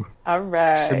too. All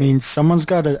right. I mean, someone's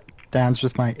got to dance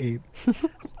with my ape.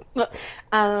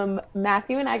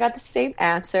 Matthew and I got the same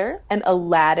answer, and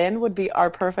Aladdin would be our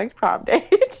perfect prom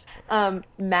date.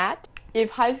 Matt, if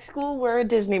high school were a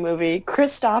Disney movie,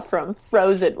 Kristoff from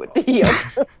Frozen would be your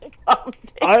perfect prom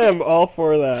date. I am all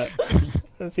for that.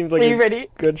 That seems like Are you a ready?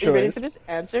 good Are you ready choice. for this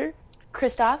answer?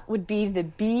 Kristoff would be the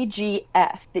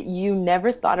BGF that you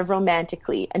never thought of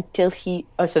romantically until he...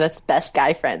 Oh, so that's best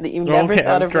guy friend that you never Okay, I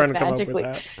thought was of trying to come up with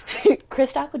romantically.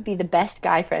 Kristoff would be the best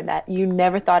guy friend that you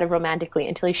never thought of romantically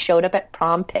until he showed up at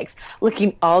prom pics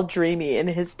looking all dreamy in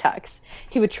his tux.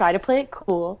 He would try to play it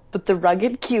cool, but the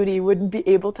rugged cutie wouldn't be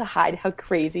able to hide how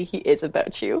crazy he is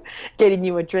about you, getting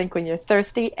you a drink when you're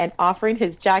thirsty and offering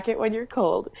his jacket when you're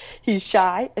cold. He's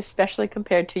shy, especially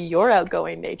compared to your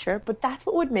outgoing nature, but that's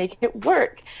what would make it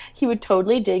work. He would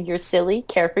totally dig your silly,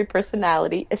 carefree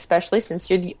personality, especially since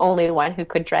you're the only one who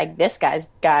could drag this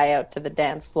guy out to the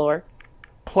dance floor.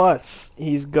 Plus,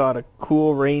 he's got a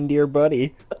cool reindeer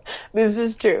buddy. This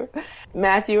is true.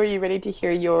 Matthew, are you ready to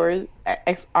hear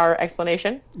our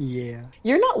explanation? Yeah.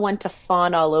 You're not one to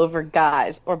fawn all over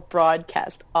guys or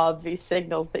broadcast obvious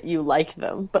signals that you like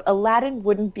them, but Aladdin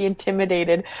wouldn't be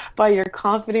intimidated by your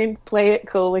confident,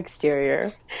 play-it-cool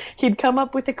exterior. He'd come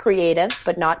up with a creative,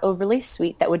 but not overly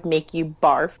sweet, that would make you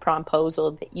barf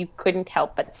promposal that you couldn't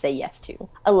help but say yes to.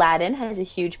 Aladdin has a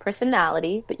huge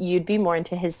personality, but you'd be more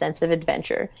into his sense of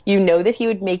adventure. You know that he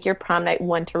would make your prom night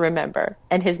one to remember,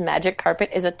 and his magic carpet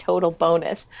is a total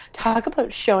bonus. Talk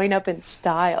about showing up in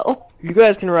style. You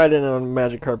guys can ride in on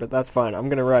magic carpet. That's fine. I'm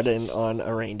gonna ride in on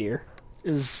a reindeer.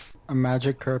 Is a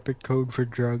magic carpet code for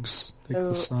drugs? Like Oh,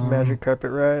 the song? Magic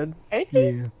carpet ride. I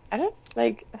think, Yeah. I don't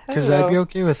like. Because I'd be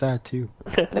okay with that too.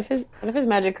 What if his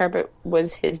magic carpet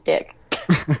was his dick?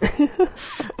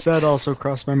 That also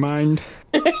crossed my mind.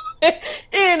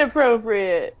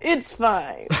 Inappropriate. It's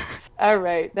fine. All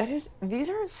right. These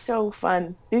are so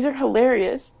fun. These are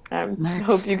hilarious. I Next.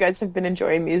 hope you guys have been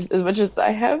enjoying these as much as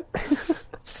I have.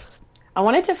 I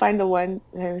wanted to find the one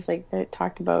that was like that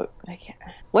talked about like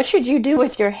what should you do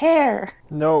with your hair?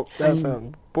 Nope, that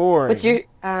sounds boring. What's your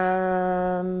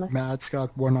Matt's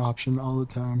got one option all the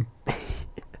time.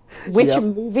 which Yep.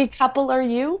 movie couple are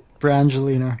you?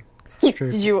 Brangelina.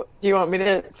 Straight. Do you want me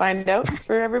to find out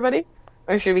for everybody,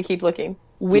 or should we keep looking?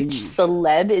 Which Please.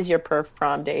 celeb is your perf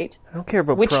prom date? I don't care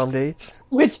about Which- prom dates.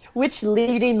 Which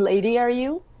leading lady are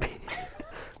you?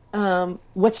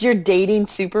 What's your dating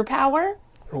superpower?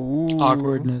 Ooh.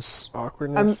 Awkwardness.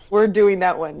 Awkwardness. We're doing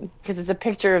that one because it's a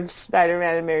picture of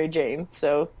Spider-Man and Mary Jane.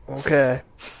 So Okay.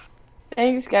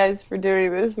 thanks, guys, for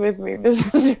doing this with me.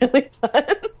 This is really fun.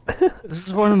 This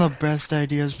is one of the best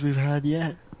ideas we've had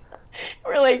yet.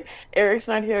 We're like, Eric's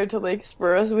not here to like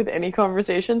spur us with any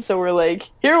conversation, so we're like,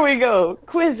 here we go,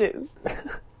 quizzes.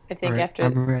 I think Alright, after.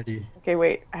 I'm ready. Okay,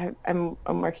 wait. I'm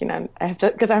working on. I have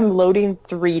to because I'm loading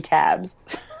 3 tabs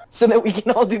so that we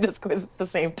can all do this quiz at the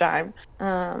same time.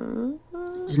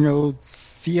 You know,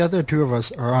 the other two of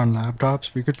us are on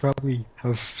laptops. We could probably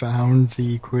have found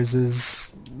the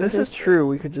quizzes. This is true.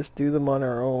 We could just do them on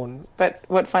our own. But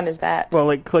what fun is that? Well,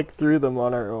 like, click through them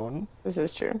on our own. This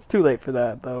is true. It's too late for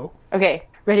that, though. Okay,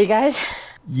 ready, guys?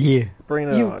 Yeah. Bring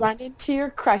it You on. run into your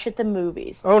crush at the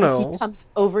movies. Oh, and no. He comes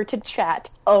over to chat.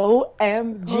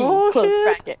 OMG. Oh, Close shit.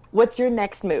 bracket. What's your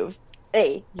next move?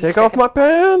 A. You Take strike off my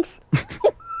pants!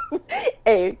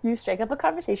 A. You strike up a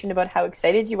conversation about how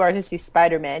excited you are to see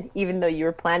Spider-Man, even though you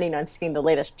were planning on seeing the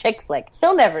latest chick flick.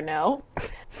 He'll never know.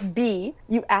 B.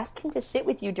 You ask him to sit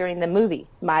with you during the movie.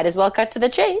 Might as well cut to the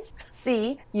chase.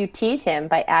 C. You tease him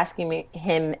by asking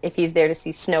him if he's there to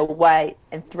see Snow White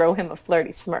and throw him a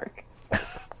flirty smirk.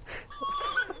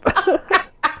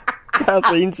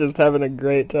 Kathleen's just having a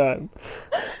great time.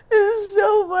 This is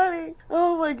so funny.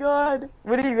 Oh my god.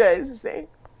 What do you guys say?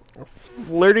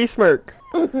 Flirty smirk.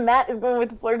 Matt is going with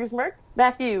the flirty smirk.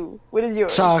 Matthew, what is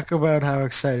yours? Talk about how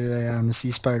excited I am to see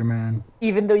Spider-Man.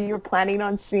 Even though you're planning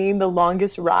on seeing the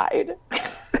longest ride.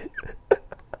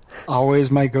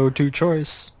 Always my go-to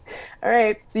choice. All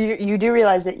right, so you do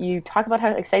realize that you talk about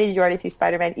how excited you are to see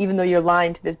Spider-Man, even though you're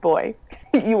lying to this boy.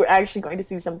 You were actually going to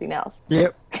see something else.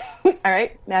 Yep. All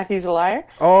right, Matthew's a liar.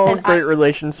 All And great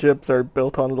relationships are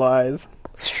built on lies.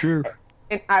 It's true.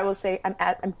 And I will say, I'm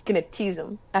going to tease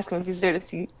him, ask him if he's there to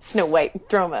see Snow White, and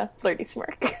throw him a flirty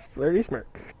smirk. Flirty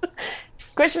smirk.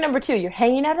 Question number 2, you're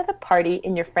hanging out at a party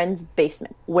in your friend's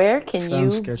basement. Where can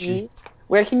Sounds you sketchy. be?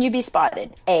 Where can you be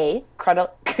spotted? A.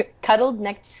 Cuddled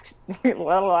next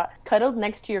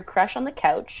to your crush on the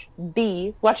couch.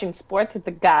 B. Watching sports with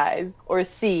the guys. Or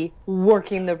C.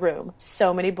 Working the room.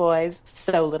 So many boys,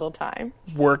 so little time.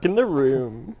 Work in the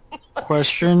room.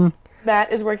 Question,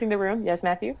 Matt is working the room. Yes,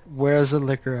 Matthew? where's the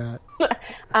liquor at?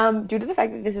 Due to the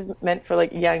fact that this is meant for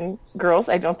like young girls,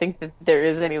 I don't think that there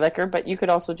is any liquor, but you could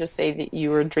also just say that you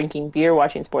were drinking beer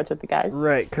watching sports with the guys.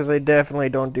 Right, because I definitely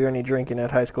don't do any drinking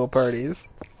at high school parties.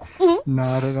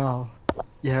 Not at all.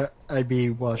 Yeah, I'd be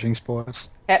watching sports.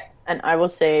 Okay, and I will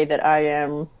say that I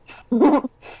am...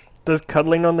 Does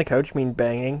cuddling on the couch mean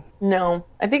banging? No,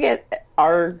 I think at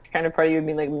our kind of party would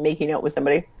mean like making out with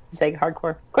somebody. It's like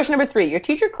hardcore. Question number 3. Your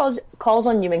teacher calls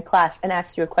on you in class and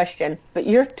asks you a question, but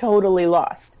you're totally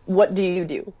lost. What do you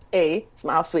do? A.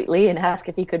 Smile sweetly and ask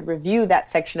if he could review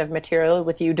that section of material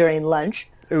with you during lunch.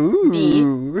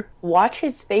 Ooh. Watch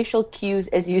his facial cues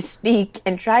as you speak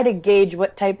and try to gauge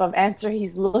what type of answer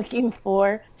he's looking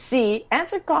for. C.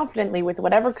 Answer confidently with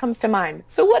whatever comes to mind.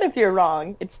 So what if you're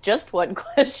wrong? It's just one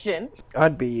question.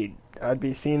 I'd be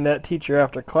seeing that teacher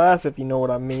after class, if you know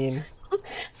what I mean.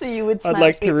 So you would smile I'd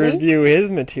like to sweetly? review his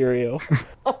material.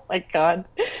 Oh my god.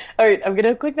 Alright, I'm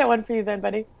gonna click that one for you then,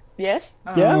 buddy. Yes?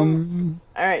 Yeah.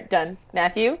 Alright, done.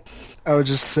 Matthew? I would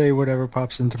just say whatever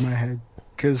pops into my head,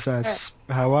 because that's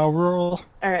how I'll roll.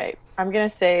 Alright, I'm gonna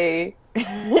say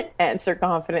answer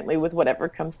confidently with whatever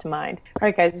comes to mind.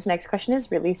 Alright guys, this next question is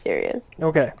really serious.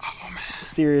 Okay.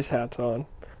 Serious hats on.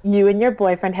 You and your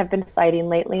boyfriend have been fighting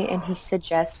lately and he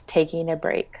suggests taking a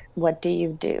break. What do you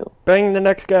do? Bang the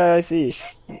next guy I see.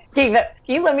 Can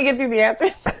you let me get through the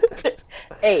answers?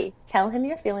 A. Tell him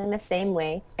you're feeling the same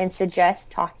way and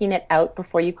suggest talking it out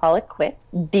before you call it quits.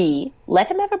 B. Let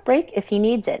him have a break if he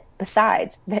needs it.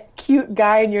 Besides, that cute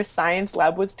guy in your science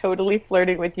lab was totally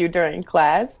flirting with you during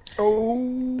class.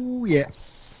 Oh, yeah.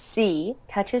 C.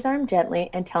 Touch his arm gently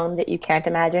and tell him that you can't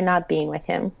imagine not being with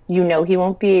him. You know he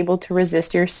won't be able to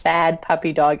resist your sad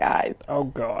puppy dog eyes. Oh,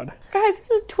 God. Guys, this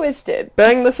is twisted.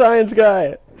 Bang the science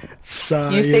guy.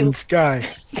 Science guy.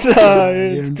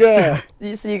 Science guy.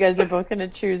 So you guys are both going to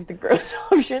choose the gross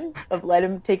option of let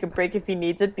him take a break if he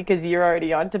needs it because you're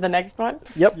already on to the next one?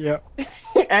 Yep. Yep.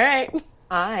 All right.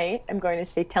 I am going to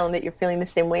say tell him that you're feeling the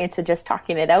same way and suggest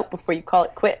talking it out before you call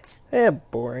it quits.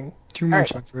 Boring. Too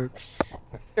much right. effort.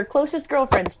 Your closest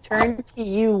girlfriends turn to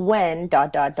you when...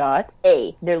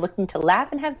 A. They're looking to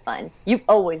laugh and have fun. You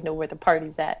always know where the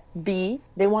party's at. B.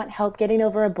 They want help getting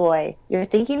over a boy. You're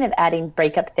thinking of adding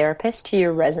breakup therapist to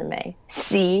your resume.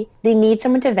 C. They need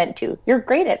someone to vent to. You're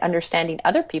great at understanding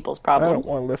other people's I problems. don't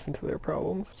want to listen to their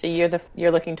problems. So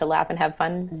you're looking to laugh and have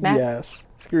fun, Matt? Yes.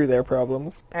 Screw their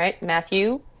problems. All right,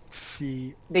 Matthew.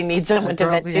 See, They need someone to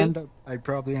vent to. I'd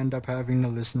probably end up having to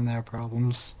listen to their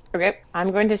problems. Okay,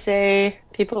 I'm going to say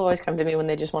people always come to me when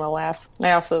they just want to laugh.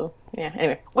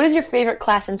 Anyway. What is your favorite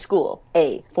class in school?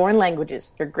 A. Foreign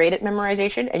languages. You're great at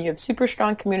memorization and you have super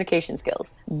strong communication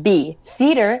skills. B.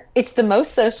 Theater. It's the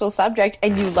most social subject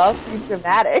and you love to be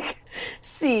dramatic.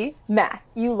 C. Math.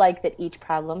 You like that each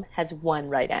problem has one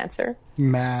right answer.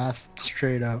 Math,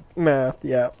 straight up. Math,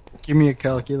 yeah. Give me a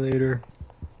calculator.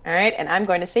 All right, and I'm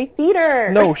going to say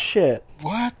theater. No shit.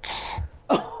 What?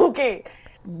 Okay.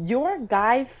 Your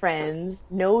guy friends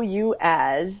know you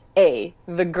as A,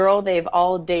 the girl they've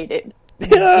all dated.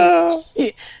 Yeah.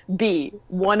 B,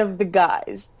 one of the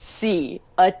guys. C,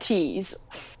 a tease.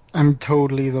 I'm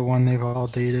totally the one they've all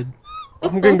dated.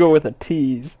 I'm gonna go with a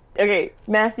tease. Okay,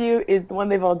 Matthew is the one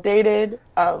they've all dated.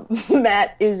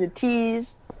 Matt is a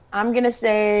tease. I'm gonna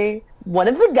say one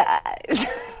of the guys.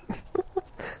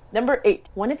 Number 8.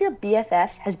 One of your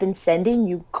BFFs has been sending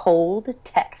you cold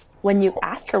texts. When you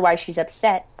ask her why she's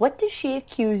upset, what does she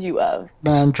accuse you of?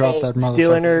 Man, drop that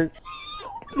motherfucker.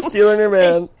 Stealing her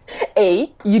man.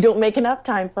 A, you don't make enough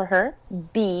time for her.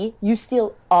 B, you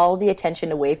steal all the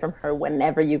attention away from her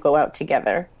whenever you go out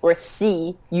together. Or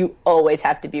C, you always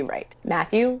have to be right.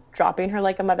 Matthew, dropping her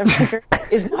like a motherfucker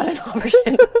is not an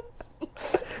option.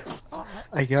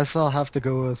 I guess I'll have to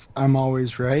go with I'm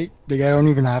always right. Like, I don't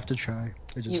even have to try.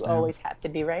 I just You am. always have to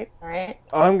be right, all right?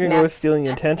 I'm gonna go Matt- with stealing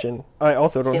the attention. I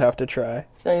also don't have to try.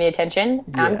 Stealing the attention?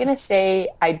 Yeah. I'm going to say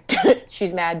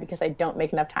she's mad because I don't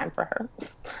make enough time for her.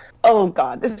 Oh,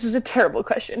 God, this is a terrible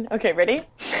question. Okay, ready?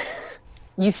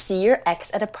 You see your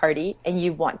ex at a party and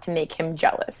you want to make him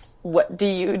jealous. What do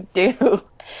you do?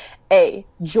 A,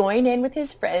 join in with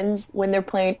his friends when they're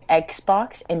playing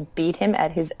Xbox and beat him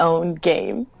at his own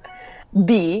game.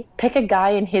 B, pick a guy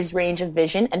in his range of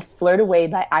vision and flirt away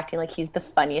by acting like he's the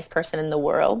funniest person in the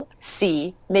world.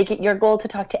 C, make it your goal to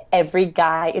talk to every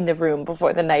guy in the room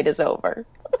before the night is over.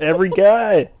 Every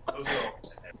guy.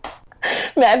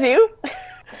 Matthew?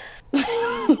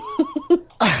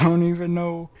 I don't even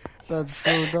know. That's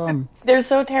so dumb. They're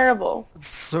so terrible. It's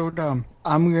so dumb.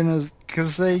 I'm gonna...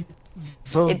 Because the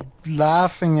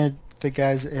laughing at the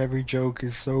guy's every joke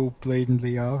is so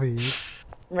blatantly obvious.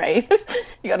 Right?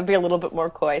 You gotta be a little bit more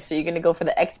coy. So you're gonna go for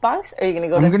the Xbox or are you gonna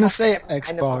go I'm to... gonna say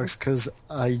Xbox because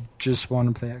I just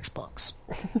want to play Xbox.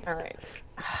 Alright.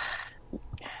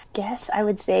 Guess I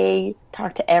would say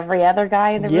talk to every other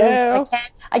guy in the Yeah. room.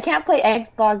 I can't play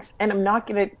Xbox and I'm not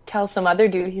gonna tell some other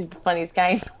dude he's the funniest guy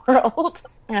in the world.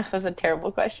 That's a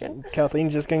terrible question.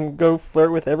 Kathleen's just gonna go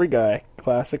flirt with every guy.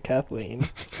 Classic Kathleen.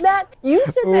 Matt, you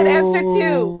said that answer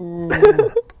too.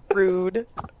 Ooh. Rude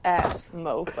ass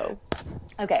mofo.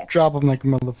 Okay. Drop him like a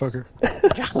motherfucker.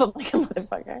 Drop him like a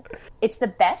motherfucker. It's the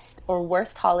best or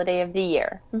worst holiday of the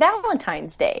year.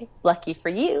 Valentine's Day. Lucky for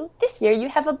you, this year you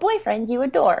have a boyfriend you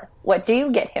adore. What do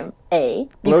you get him? A,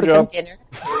 you cook him Blowjob. dinner.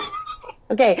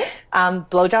 Okay,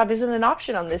 blowjob isn't an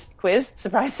option on this quiz.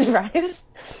 Surprise, surprise.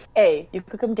 A, you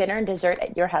cook him dinner and dessert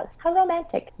at your house. How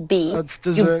romantic. B, That's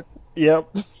dessert. Yep.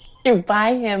 you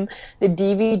buy him the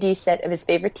DVD set of his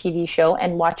favorite TV show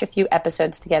and watch a few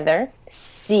episodes together.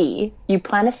 C, you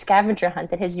plan a scavenger hunt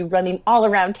that has you running all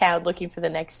around town looking for the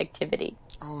next activity.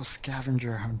 Oh,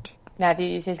 scavenger hunt. Matthew,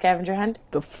 you say scavenger hunt?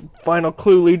 The final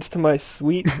clue leads to my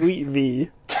sweet, sweet V.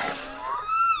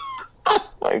 Oh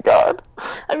my god.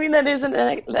 I mean, that is an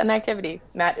activity.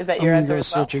 Matt, is that your I'm answer gonna go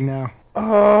as well? switching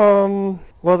now.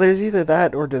 Well, there's either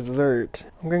that or dessert.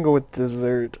 I'm gonna go with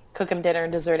dessert. Cook him dinner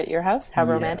and dessert at your house? How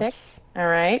romantic. Yes. All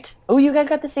right. Oh, you guys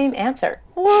got the same answer.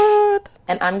 What?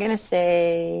 And I'm going to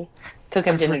say cook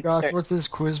him I dinner and forgot dessert. what this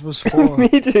quiz was for. Me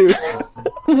too.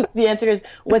 The answer is,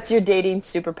 what's your dating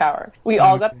superpower? We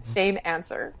all got the same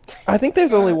answer. I think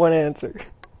there's only one answer.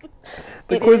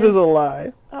 The It quiz is- is a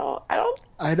lie. Oh, I don't...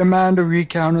 I demand a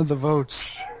recount of the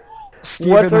votes.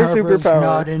 Stephen What's our Harper's superpower?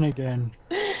 not in again.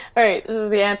 All right, so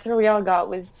the answer we all got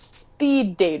was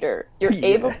speed dater. You're Yeah.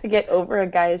 able to get over a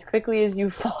guy as quickly as you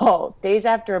fall. Days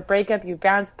after a breakup, you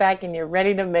bounce back and you're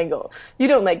ready to mingle. You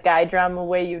don't let guy drama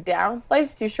weigh you down.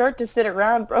 Life's too short to sit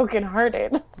around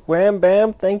broken-hearted. Wham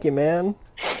bam, thank you, man.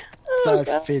 Oh, That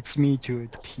God. fits me to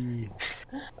a T.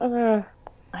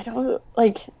 I don't,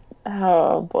 like,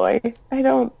 Oh boy, I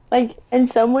don't like. In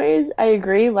some ways, I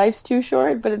agree. Life's too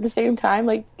short, but at the same time,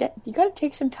 like, you gotta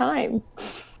take some time.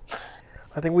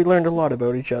 I think we learned a lot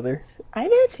about each other. I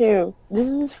did too. This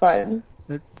was fun.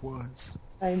 It was.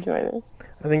 I enjoy this.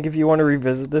 I think if you want to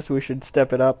revisit this, we should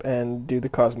step it up and do the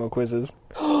Cosmo quizzes.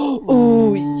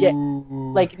 Ooh, yeah.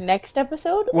 Like next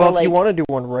episode? Well, or if like, you want to do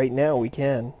one right now, we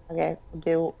can. okay,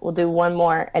 we'll do one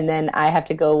more, and then I have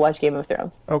to go watch Game of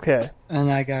Thrones. Okay.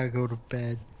 And I gotta go to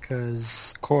bed,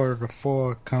 because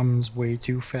 3:45 comes way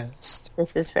too fast.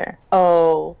 This is fair.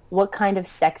 Oh, what kind of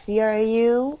sexy are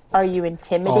you? Are you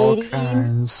intimidating? All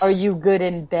kinds. Are you good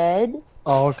in bed?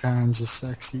 All kinds of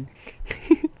sexy.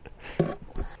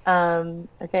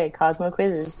 Okay, Cosmo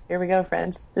quizzes. Here we go,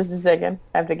 friends. Just a second.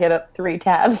 I have to get up 3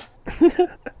 tabs.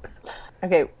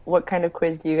 Okay, what kind of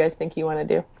quiz do you guys think you want to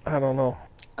do? I don't know.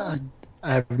 I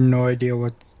have no idea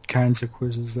what kinds of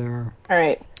quizzes there are. All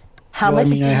right. How Well, much I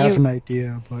mean, do I have you... an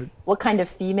idea, but What kind of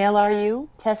female are you?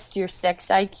 Test your sex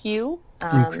IQ.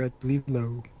 incredibly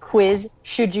low. Quiz.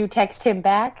 Should you text him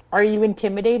back? Are you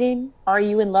intimidating? Are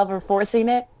you in love or forcing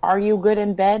it? Are you good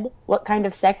in bed? What kind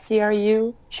of sexy are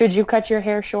you? Should you cut your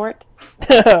hair short?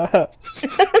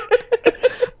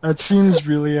 That seems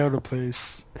really out of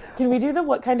place. Can we do the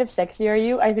what kind of sexy are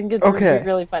you? I think it's Okay.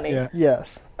 really funny. Yeah.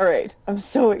 Yes. All right. I'm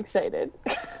so excited.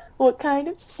 What kind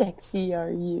of sexy are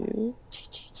you?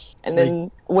 And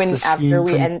then The scene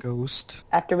from Ghost.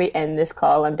 after we end this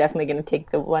call, I'm definitely going to take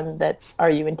the one that's are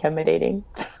you intimidating?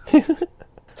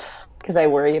 Because I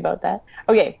worry about that.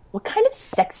 Okay, what kind of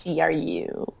sexy are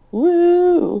you?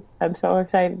 Woo! I'm so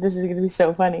excited. This is going to be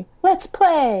so funny. Let's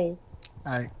play.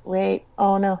 Wait.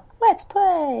 Oh no. Let's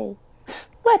play.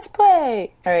 Let's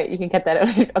play. All right, you can cut that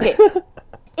out. Okay.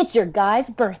 It's your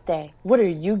guy's birthday. What are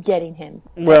you getting him?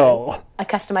 Well, A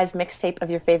customized mixtape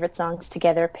of your favorite songs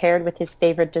together paired with his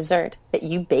favorite dessert that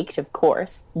you baked, of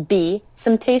course. B,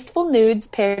 some tasteful nudes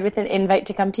paired with an invite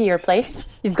to come to your place.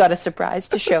 You've got a surprise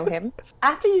to show him.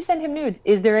 After you send him nudes,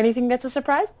 is there anything that's a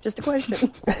surprise? Just a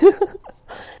question.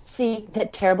 C,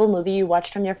 that terrible movie you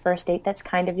watched on your first date that's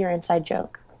kind of your inside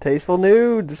joke. tasteful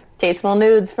nudes. Tasteful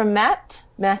nudes from Matt.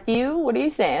 Matthew, what are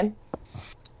you saying?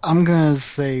 I'm gonna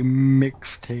say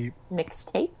mixtape.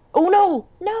 Mixtape? Oh no!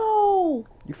 No!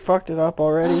 You fucked it up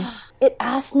already. It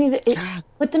asked me that it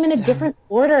put them in a different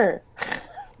order.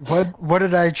 What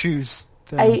did I choose?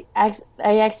 Then?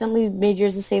 I accidentally made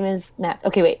yours the same as Matt's.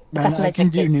 Okay, wait. Man, I Customized can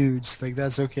do mixtapes. nudes. Like,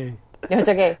 that's okay. No, it's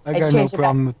okay. I got no changed it back.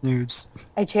 problem with nudes.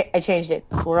 I changed it.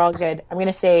 We're all good. I'm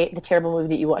gonna say the terrible movie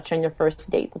that you watch on your first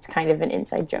date. That's kind of an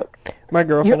inside joke. My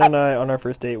girlfriend and I, on our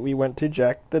first date, we went to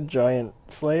Jack the Giant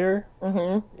Slayer.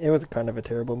 Mm-hmm. It was kind of a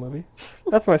terrible movie.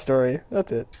 That's my story.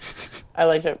 That's it. I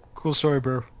like it. Cool story,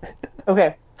 bro.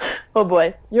 Okay. Oh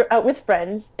boy. You're out with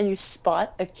friends and you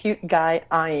spot a cute guy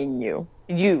eyeing you.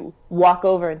 You walk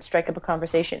over and strike up a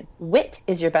conversation. Wit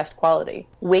is your best quality.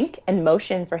 Wink and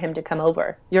motion for him to come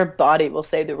over. Your body will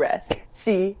say the rest.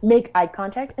 C, make eye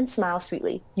contact and smile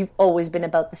sweetly. You've always been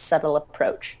about the subtle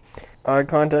approach. Eye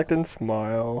contact and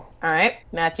smile. All right,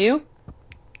 Matthew.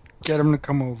 Get him to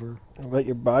come over. Let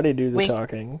your body do the Wink.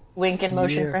 talking. Wink and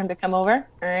motion Yeah. for him to come over.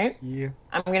 All right. Yeah.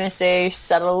 I'm going to say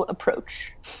subtle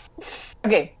approach.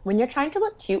 Okay, when you're trying to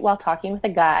look cute while talking with a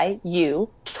guy,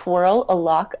 you twirl a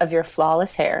lock of your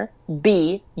flawless hair.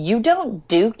 B, you don't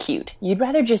do cute. You'd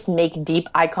rather just make deep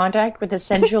eye contact with a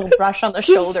sensual brush on the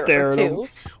shoulder stare or at him. 2,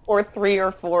 or 3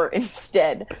 or 4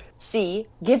 instead. C,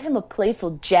 give him a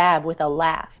playful jab with a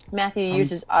laugh. Matthew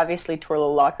uses obviously twirl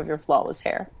a lock of your flawless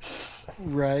hair.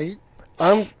 Right?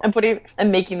 I'm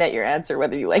making that your answer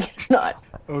whether you like it or not.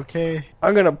 Okay.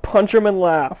 I'm gonna punch him and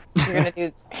laugh. You're going to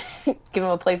do give him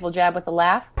a playful jab with a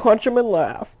laugh. Punch him and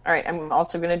laugh. All right, I'm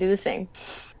also going to do the same.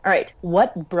 All right,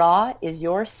 what bra is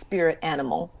your spirit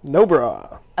animal? No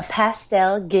bra. A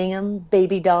pastel gingham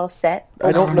baby doll set?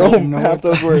 I don't I know don't know half what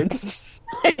those that words.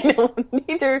 I know,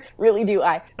 neither really do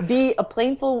I. B, a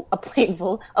plain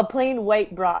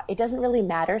white bra. It doesn't really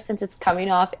matter since it's coming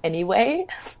off anyway.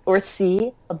 Or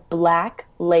C, a black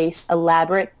lace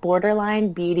elaborate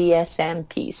borderline BDSM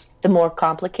piece. The more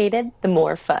complicated, the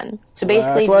more fun. So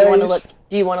basically, Black do lace.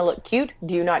 you want to look cute?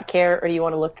 Do you not care? Or do you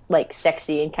want to look like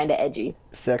sexy and kind of edgy?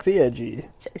 Sexy edgy.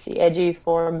 Sexy edgy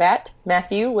for Matt.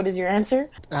 Matthew, what is your answer?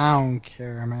 I don't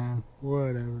care, man.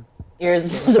 Whatever.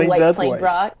 Yours is a think white that's plain white.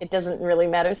 bra. It doesn't really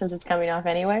matter since it's coming off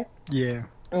anyway. Yeah.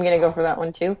 I'm gonna go for that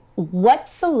one too. What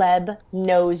celeb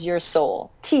knows your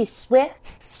soul? T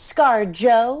Swift, Scar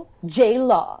Joe, J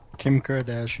Law. Kim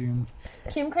Kardashian.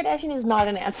 Kim Kardashian is not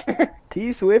an answer.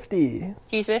 T Swifty.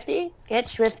 T Swifty? Get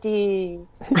Swifty.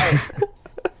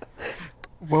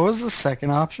 What was the second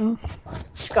option?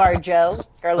 Scar Joe.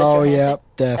 Scarlett Oh, Johansson. yeah.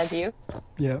 That's Def. you.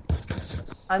 Yeah.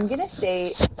 I'm going to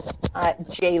say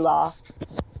J-Law.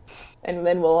 And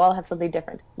then we'll all have something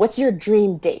different. What's your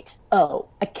dream date? O,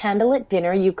 a candlelit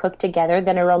dinner you cook together,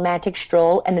 then a romantic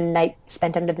stroll and a night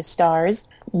spent under the stars.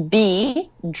 B,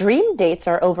 dream dates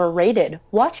are overrated.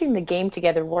 Watching the game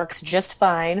together works just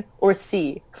fine. Or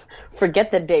C,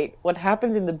 forget the date. What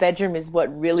happens in the bedroom is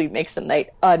what really makes the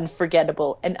night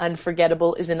unforgettable. And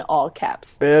unforgettable is in all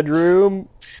caps. Bedroom.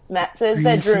 Matt says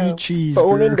Greasy bedroom.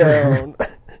 Boning cheeseburger. down.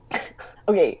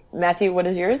 Okay, Matthew, what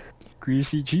is yours?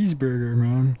 Greasy cheeseburger,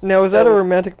 man. Now, is that a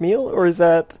romantic meal, or is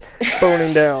that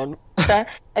boning down? I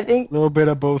think... A little bit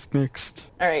of both mixed.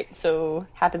 All right, so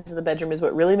happens in the bedroom is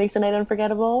what really makes a night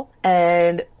unforgettable.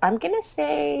 And I'm going to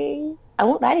say, I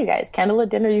won't lie to you guys, candlelit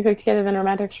dinner you cook together, then a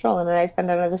romantic stroll, and a night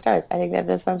spent under the stars. I think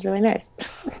that sounds really nice.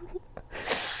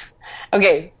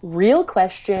 Okay, real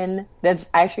question. That's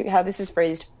actually how this is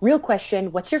phrased. Real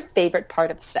question, what's your favorite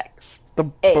part of sex? The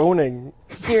A, boning.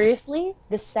 seriously,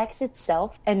 the sex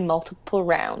itself and multiple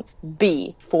rounds.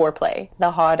 B, foreplay.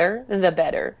 The hotter, the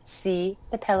better. C,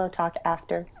 the pillow talk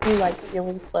after. You like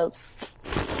feeling close.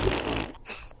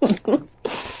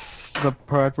 The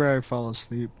part where I fall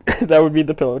asleep. That would be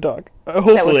the pillow talk. That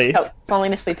Hopefully. would,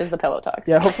 falling asleep is the pillow talk.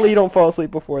 Yeah, hopefully you don't fall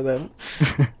asleep before then.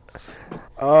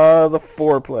 The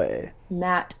foreplay.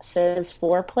 Matt says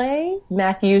foreplay.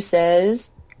 Matthew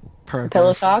says Part pillow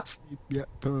where I fall talk. asleep. Yeah,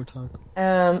 pillow talk.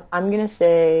 I'm going to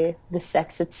say the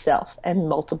sex itself and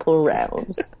multiple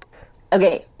rounds.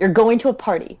 Okay, you're going to a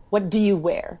party. What do you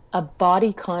wear? A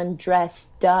bodycon dress,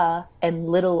 duh, and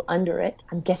little under it.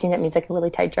 I'm guessing that means like a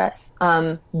really tight dress.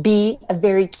 B, a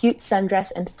very cute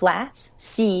sundress and flats.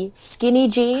 C, skinny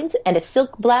jeans and a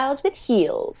silk blouse with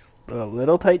heels. A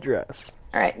little tight dress.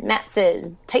 All right, Matt says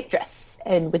tight dress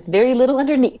and with very little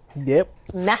underneath. Yep.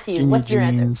 Matthew, Skinny what's your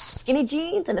answer? jeans. Skinny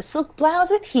jeans and a silk blouse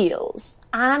with heels.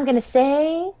 I'm going to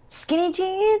say skinny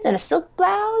jeans and a silk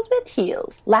blouse with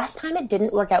heels. Last time it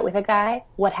didn't work out with a guy,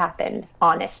 what happened?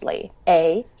 Honestly.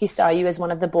 A, he saw you as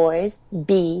one of the boys.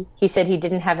 B, he said he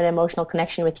didn't have an emotional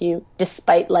connection with you,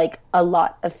 despite like a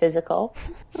lot of physical.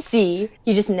 C,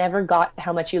 you just never got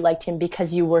how much you liked him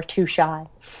because you were too shy.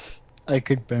 I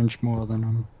could bench more than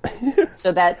him.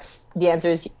 So that's, the answer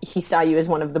is he saw you as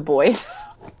one of the boys.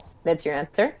 That's your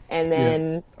answer. And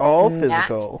then All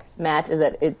physical. Matt is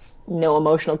that it's no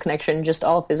emotional connection, just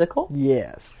all physical.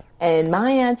 Yes. And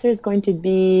my answer is going to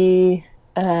be,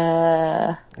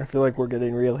 I feel like we're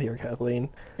getting real here, Kathleen.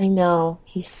 I know,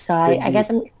 he's shy. Did I guess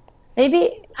I'm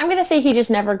going to say he just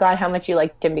never got how much you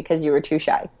liked him because you were too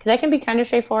shy. Because I can be kind of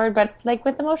straightforward, but like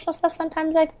with emotional stuff,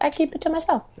 sometimes I keep it to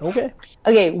myself. Okay.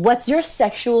 Okay, what's your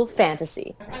sexual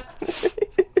fantasy?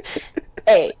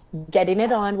 A, getting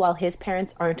it on while his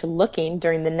parents aren't looking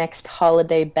during the next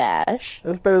holiday bash.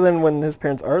 That's better than when his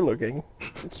parents are looking.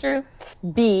 It's true.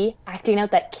 B, acting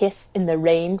out that kiss in the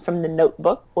rain from The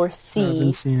Notebook. Or I C,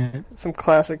 haven't seen it. Some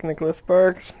classic Nicholas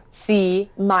Sparks. C,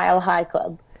 Mile High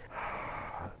Club.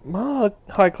 Mile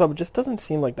High Club just doesn't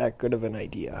seem like that good of an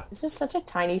idea. It's just such a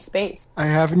tiny space. I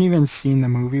haven't even seen the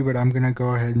movie, but I'm gonna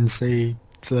go ahead and say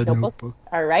The Notebook.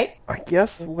 All right. I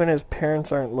guess when his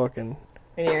parents aren't looking.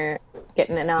 When you're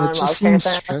getting it on That while just his seems parents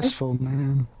aren't looking. stressful,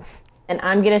 man. And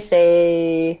I'm going to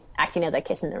say acting out that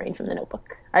kiss in the rain from The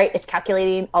Notebook. All right, it's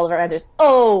calculating all of our answers.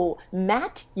 Oh,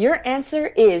 Matt, your answer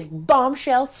is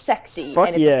bombshell sexy. Fuck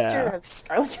and it's yeah. a picture of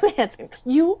Scarlett Johansson.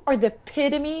 You are the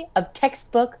epitome of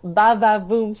textbook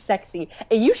va-va-voom sexy.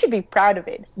 And you should be proud of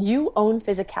it. You own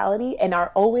physicality and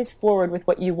are always forward with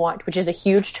what you want, which is a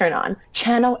huge turn on.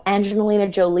 Channel Angelina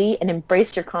Jolie and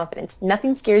embrace your confidence.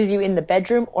 Nothing scares you in the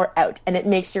bedroom or out, and it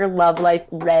makes your love life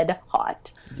red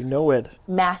hot. You know it.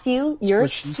 Matthew, you're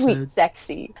what she sweet said.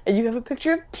 sexy. And you have a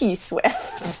picture of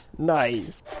T-Swift.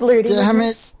 Nice. Flirting Damn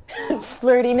is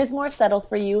flirting is more subtle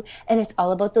for you, and it's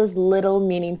all about those little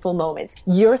meaningful moments.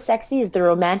 Your sexy is the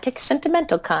romantic,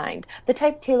 sentimental kind, the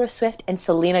type Taylor Swift and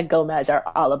Selena Gomez are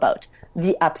all about.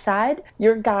 The upside,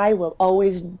 your guy will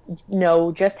always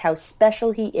know just how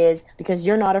special he is because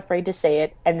you're not afraid to say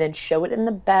it and then show it in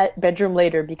the bedroom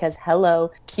later because,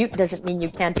 hello, cute doesn't mean you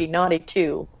can't be naughty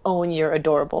too. Own your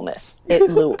adorableness.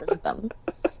 It lures them.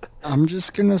 I'm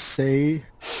just gonna say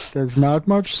there's not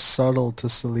much subtle to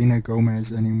Selena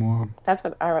Gomez anymore. That's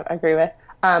what I agree with.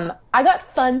 I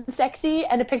got fun, sexy,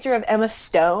 and a picture of Emma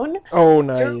Stone. Oh,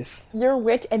 nice. Your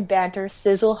wit and banter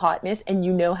sizzle hotness, and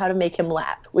you know how to make him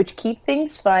laugh, which keep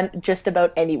things fun just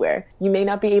about anywhere. You may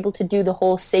not be able to do the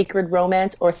whole sacred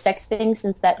romance or sex thing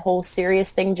since that whole serious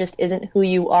thing just isn't who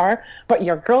you are, but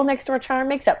your girl next door charm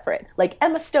makes up for it. Like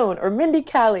Emma Stone or Mindy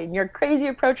Kaling, you're crazy,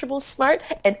 approachable, smart,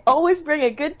 and always bring a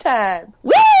good time.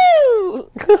 Woo! Woo!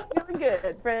 Feeling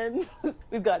good, friends.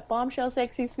 We've got bombshell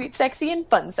sexy, sweet sexy, and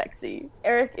fun sexy.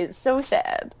 Eric is so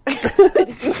sad.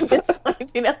 It's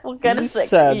finding out what kind of sexy.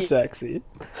 Sad sexy.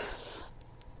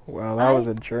 Wow, that was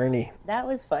a journey. That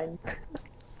was fun.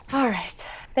 All right.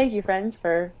 Thank you, friends,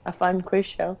 for a fun quiz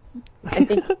show.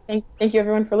 And thank you,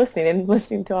 everyone, for listening and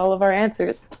listening to all of our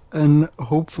answers. And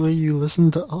hopefully you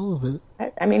listen to all of it.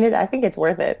 I mean, I think it's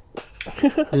worth it.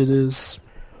 It is.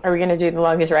 Are we going to do the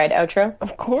longest ride outro?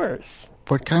 Of course.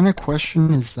 What kind of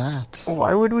question is that?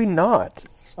 Why would we not?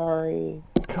 Sorry.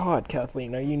 God,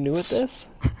 Kathleen, are you new at this?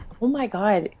 Oh my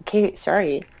god. Kate,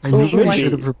 sorry. I knew should I be.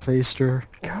 should have replaced her.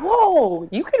 Whoa!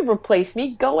 You could replace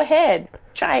me. Go ahead.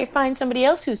 Try find somebody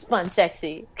else who's fun,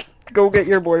 sexy. Go get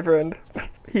your boyfriend.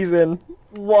 He's in.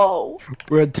 Whoa.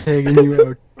 We're taking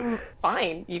you out.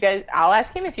 Fine. You guys, I'll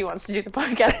ask him if he wants to do the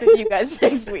podcast with you guys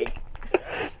next week.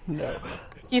 No.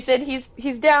 He said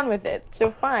he's down with it,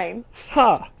 so fine.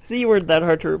 Ha! See, you weren't that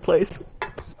hard to replace.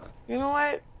 You know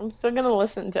what? I'm still gonna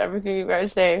listen to everything you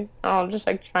guys say. I'll just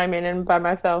like chime in by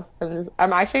myself, and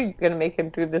I'm actually gonna make him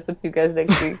do this with you guys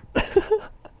next week.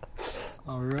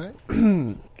 Alright.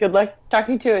 Good luck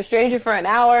talking to a stranger for an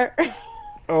hour.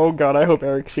 Oh god, I hope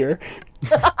Eric's here.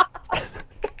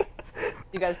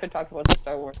 You guys could talk about the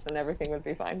Star Wars, and everything would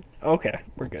be fine. Okay,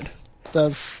 we're good.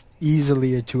 That's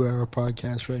easily a 2-hour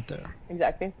podcast right there.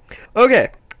 Exactly. Okay,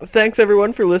 thanks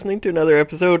everyone for listening to another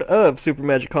episode of Super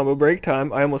Magic Combo Break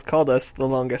Time. I almost called us the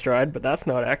longest ride, but that's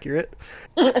not accurate.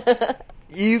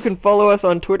 You can follow us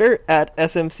on Twitter at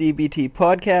SMCBT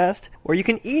Podcast, or you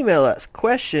can email us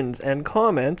questions and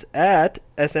comments at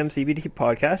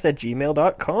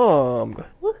smcbtpodcast@gmail.com.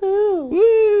 Woohoo!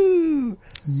 Woo!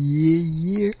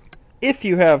 Yeah. If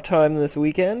you have time this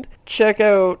weekend, check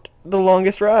out The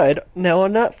Longest Ride, now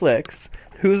on Netflix.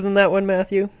 Who's in that one,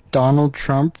 Matthew? Donald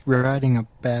Trump riding a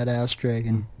badass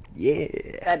dragon. Yeah.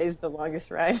 That is the longest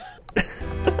ride.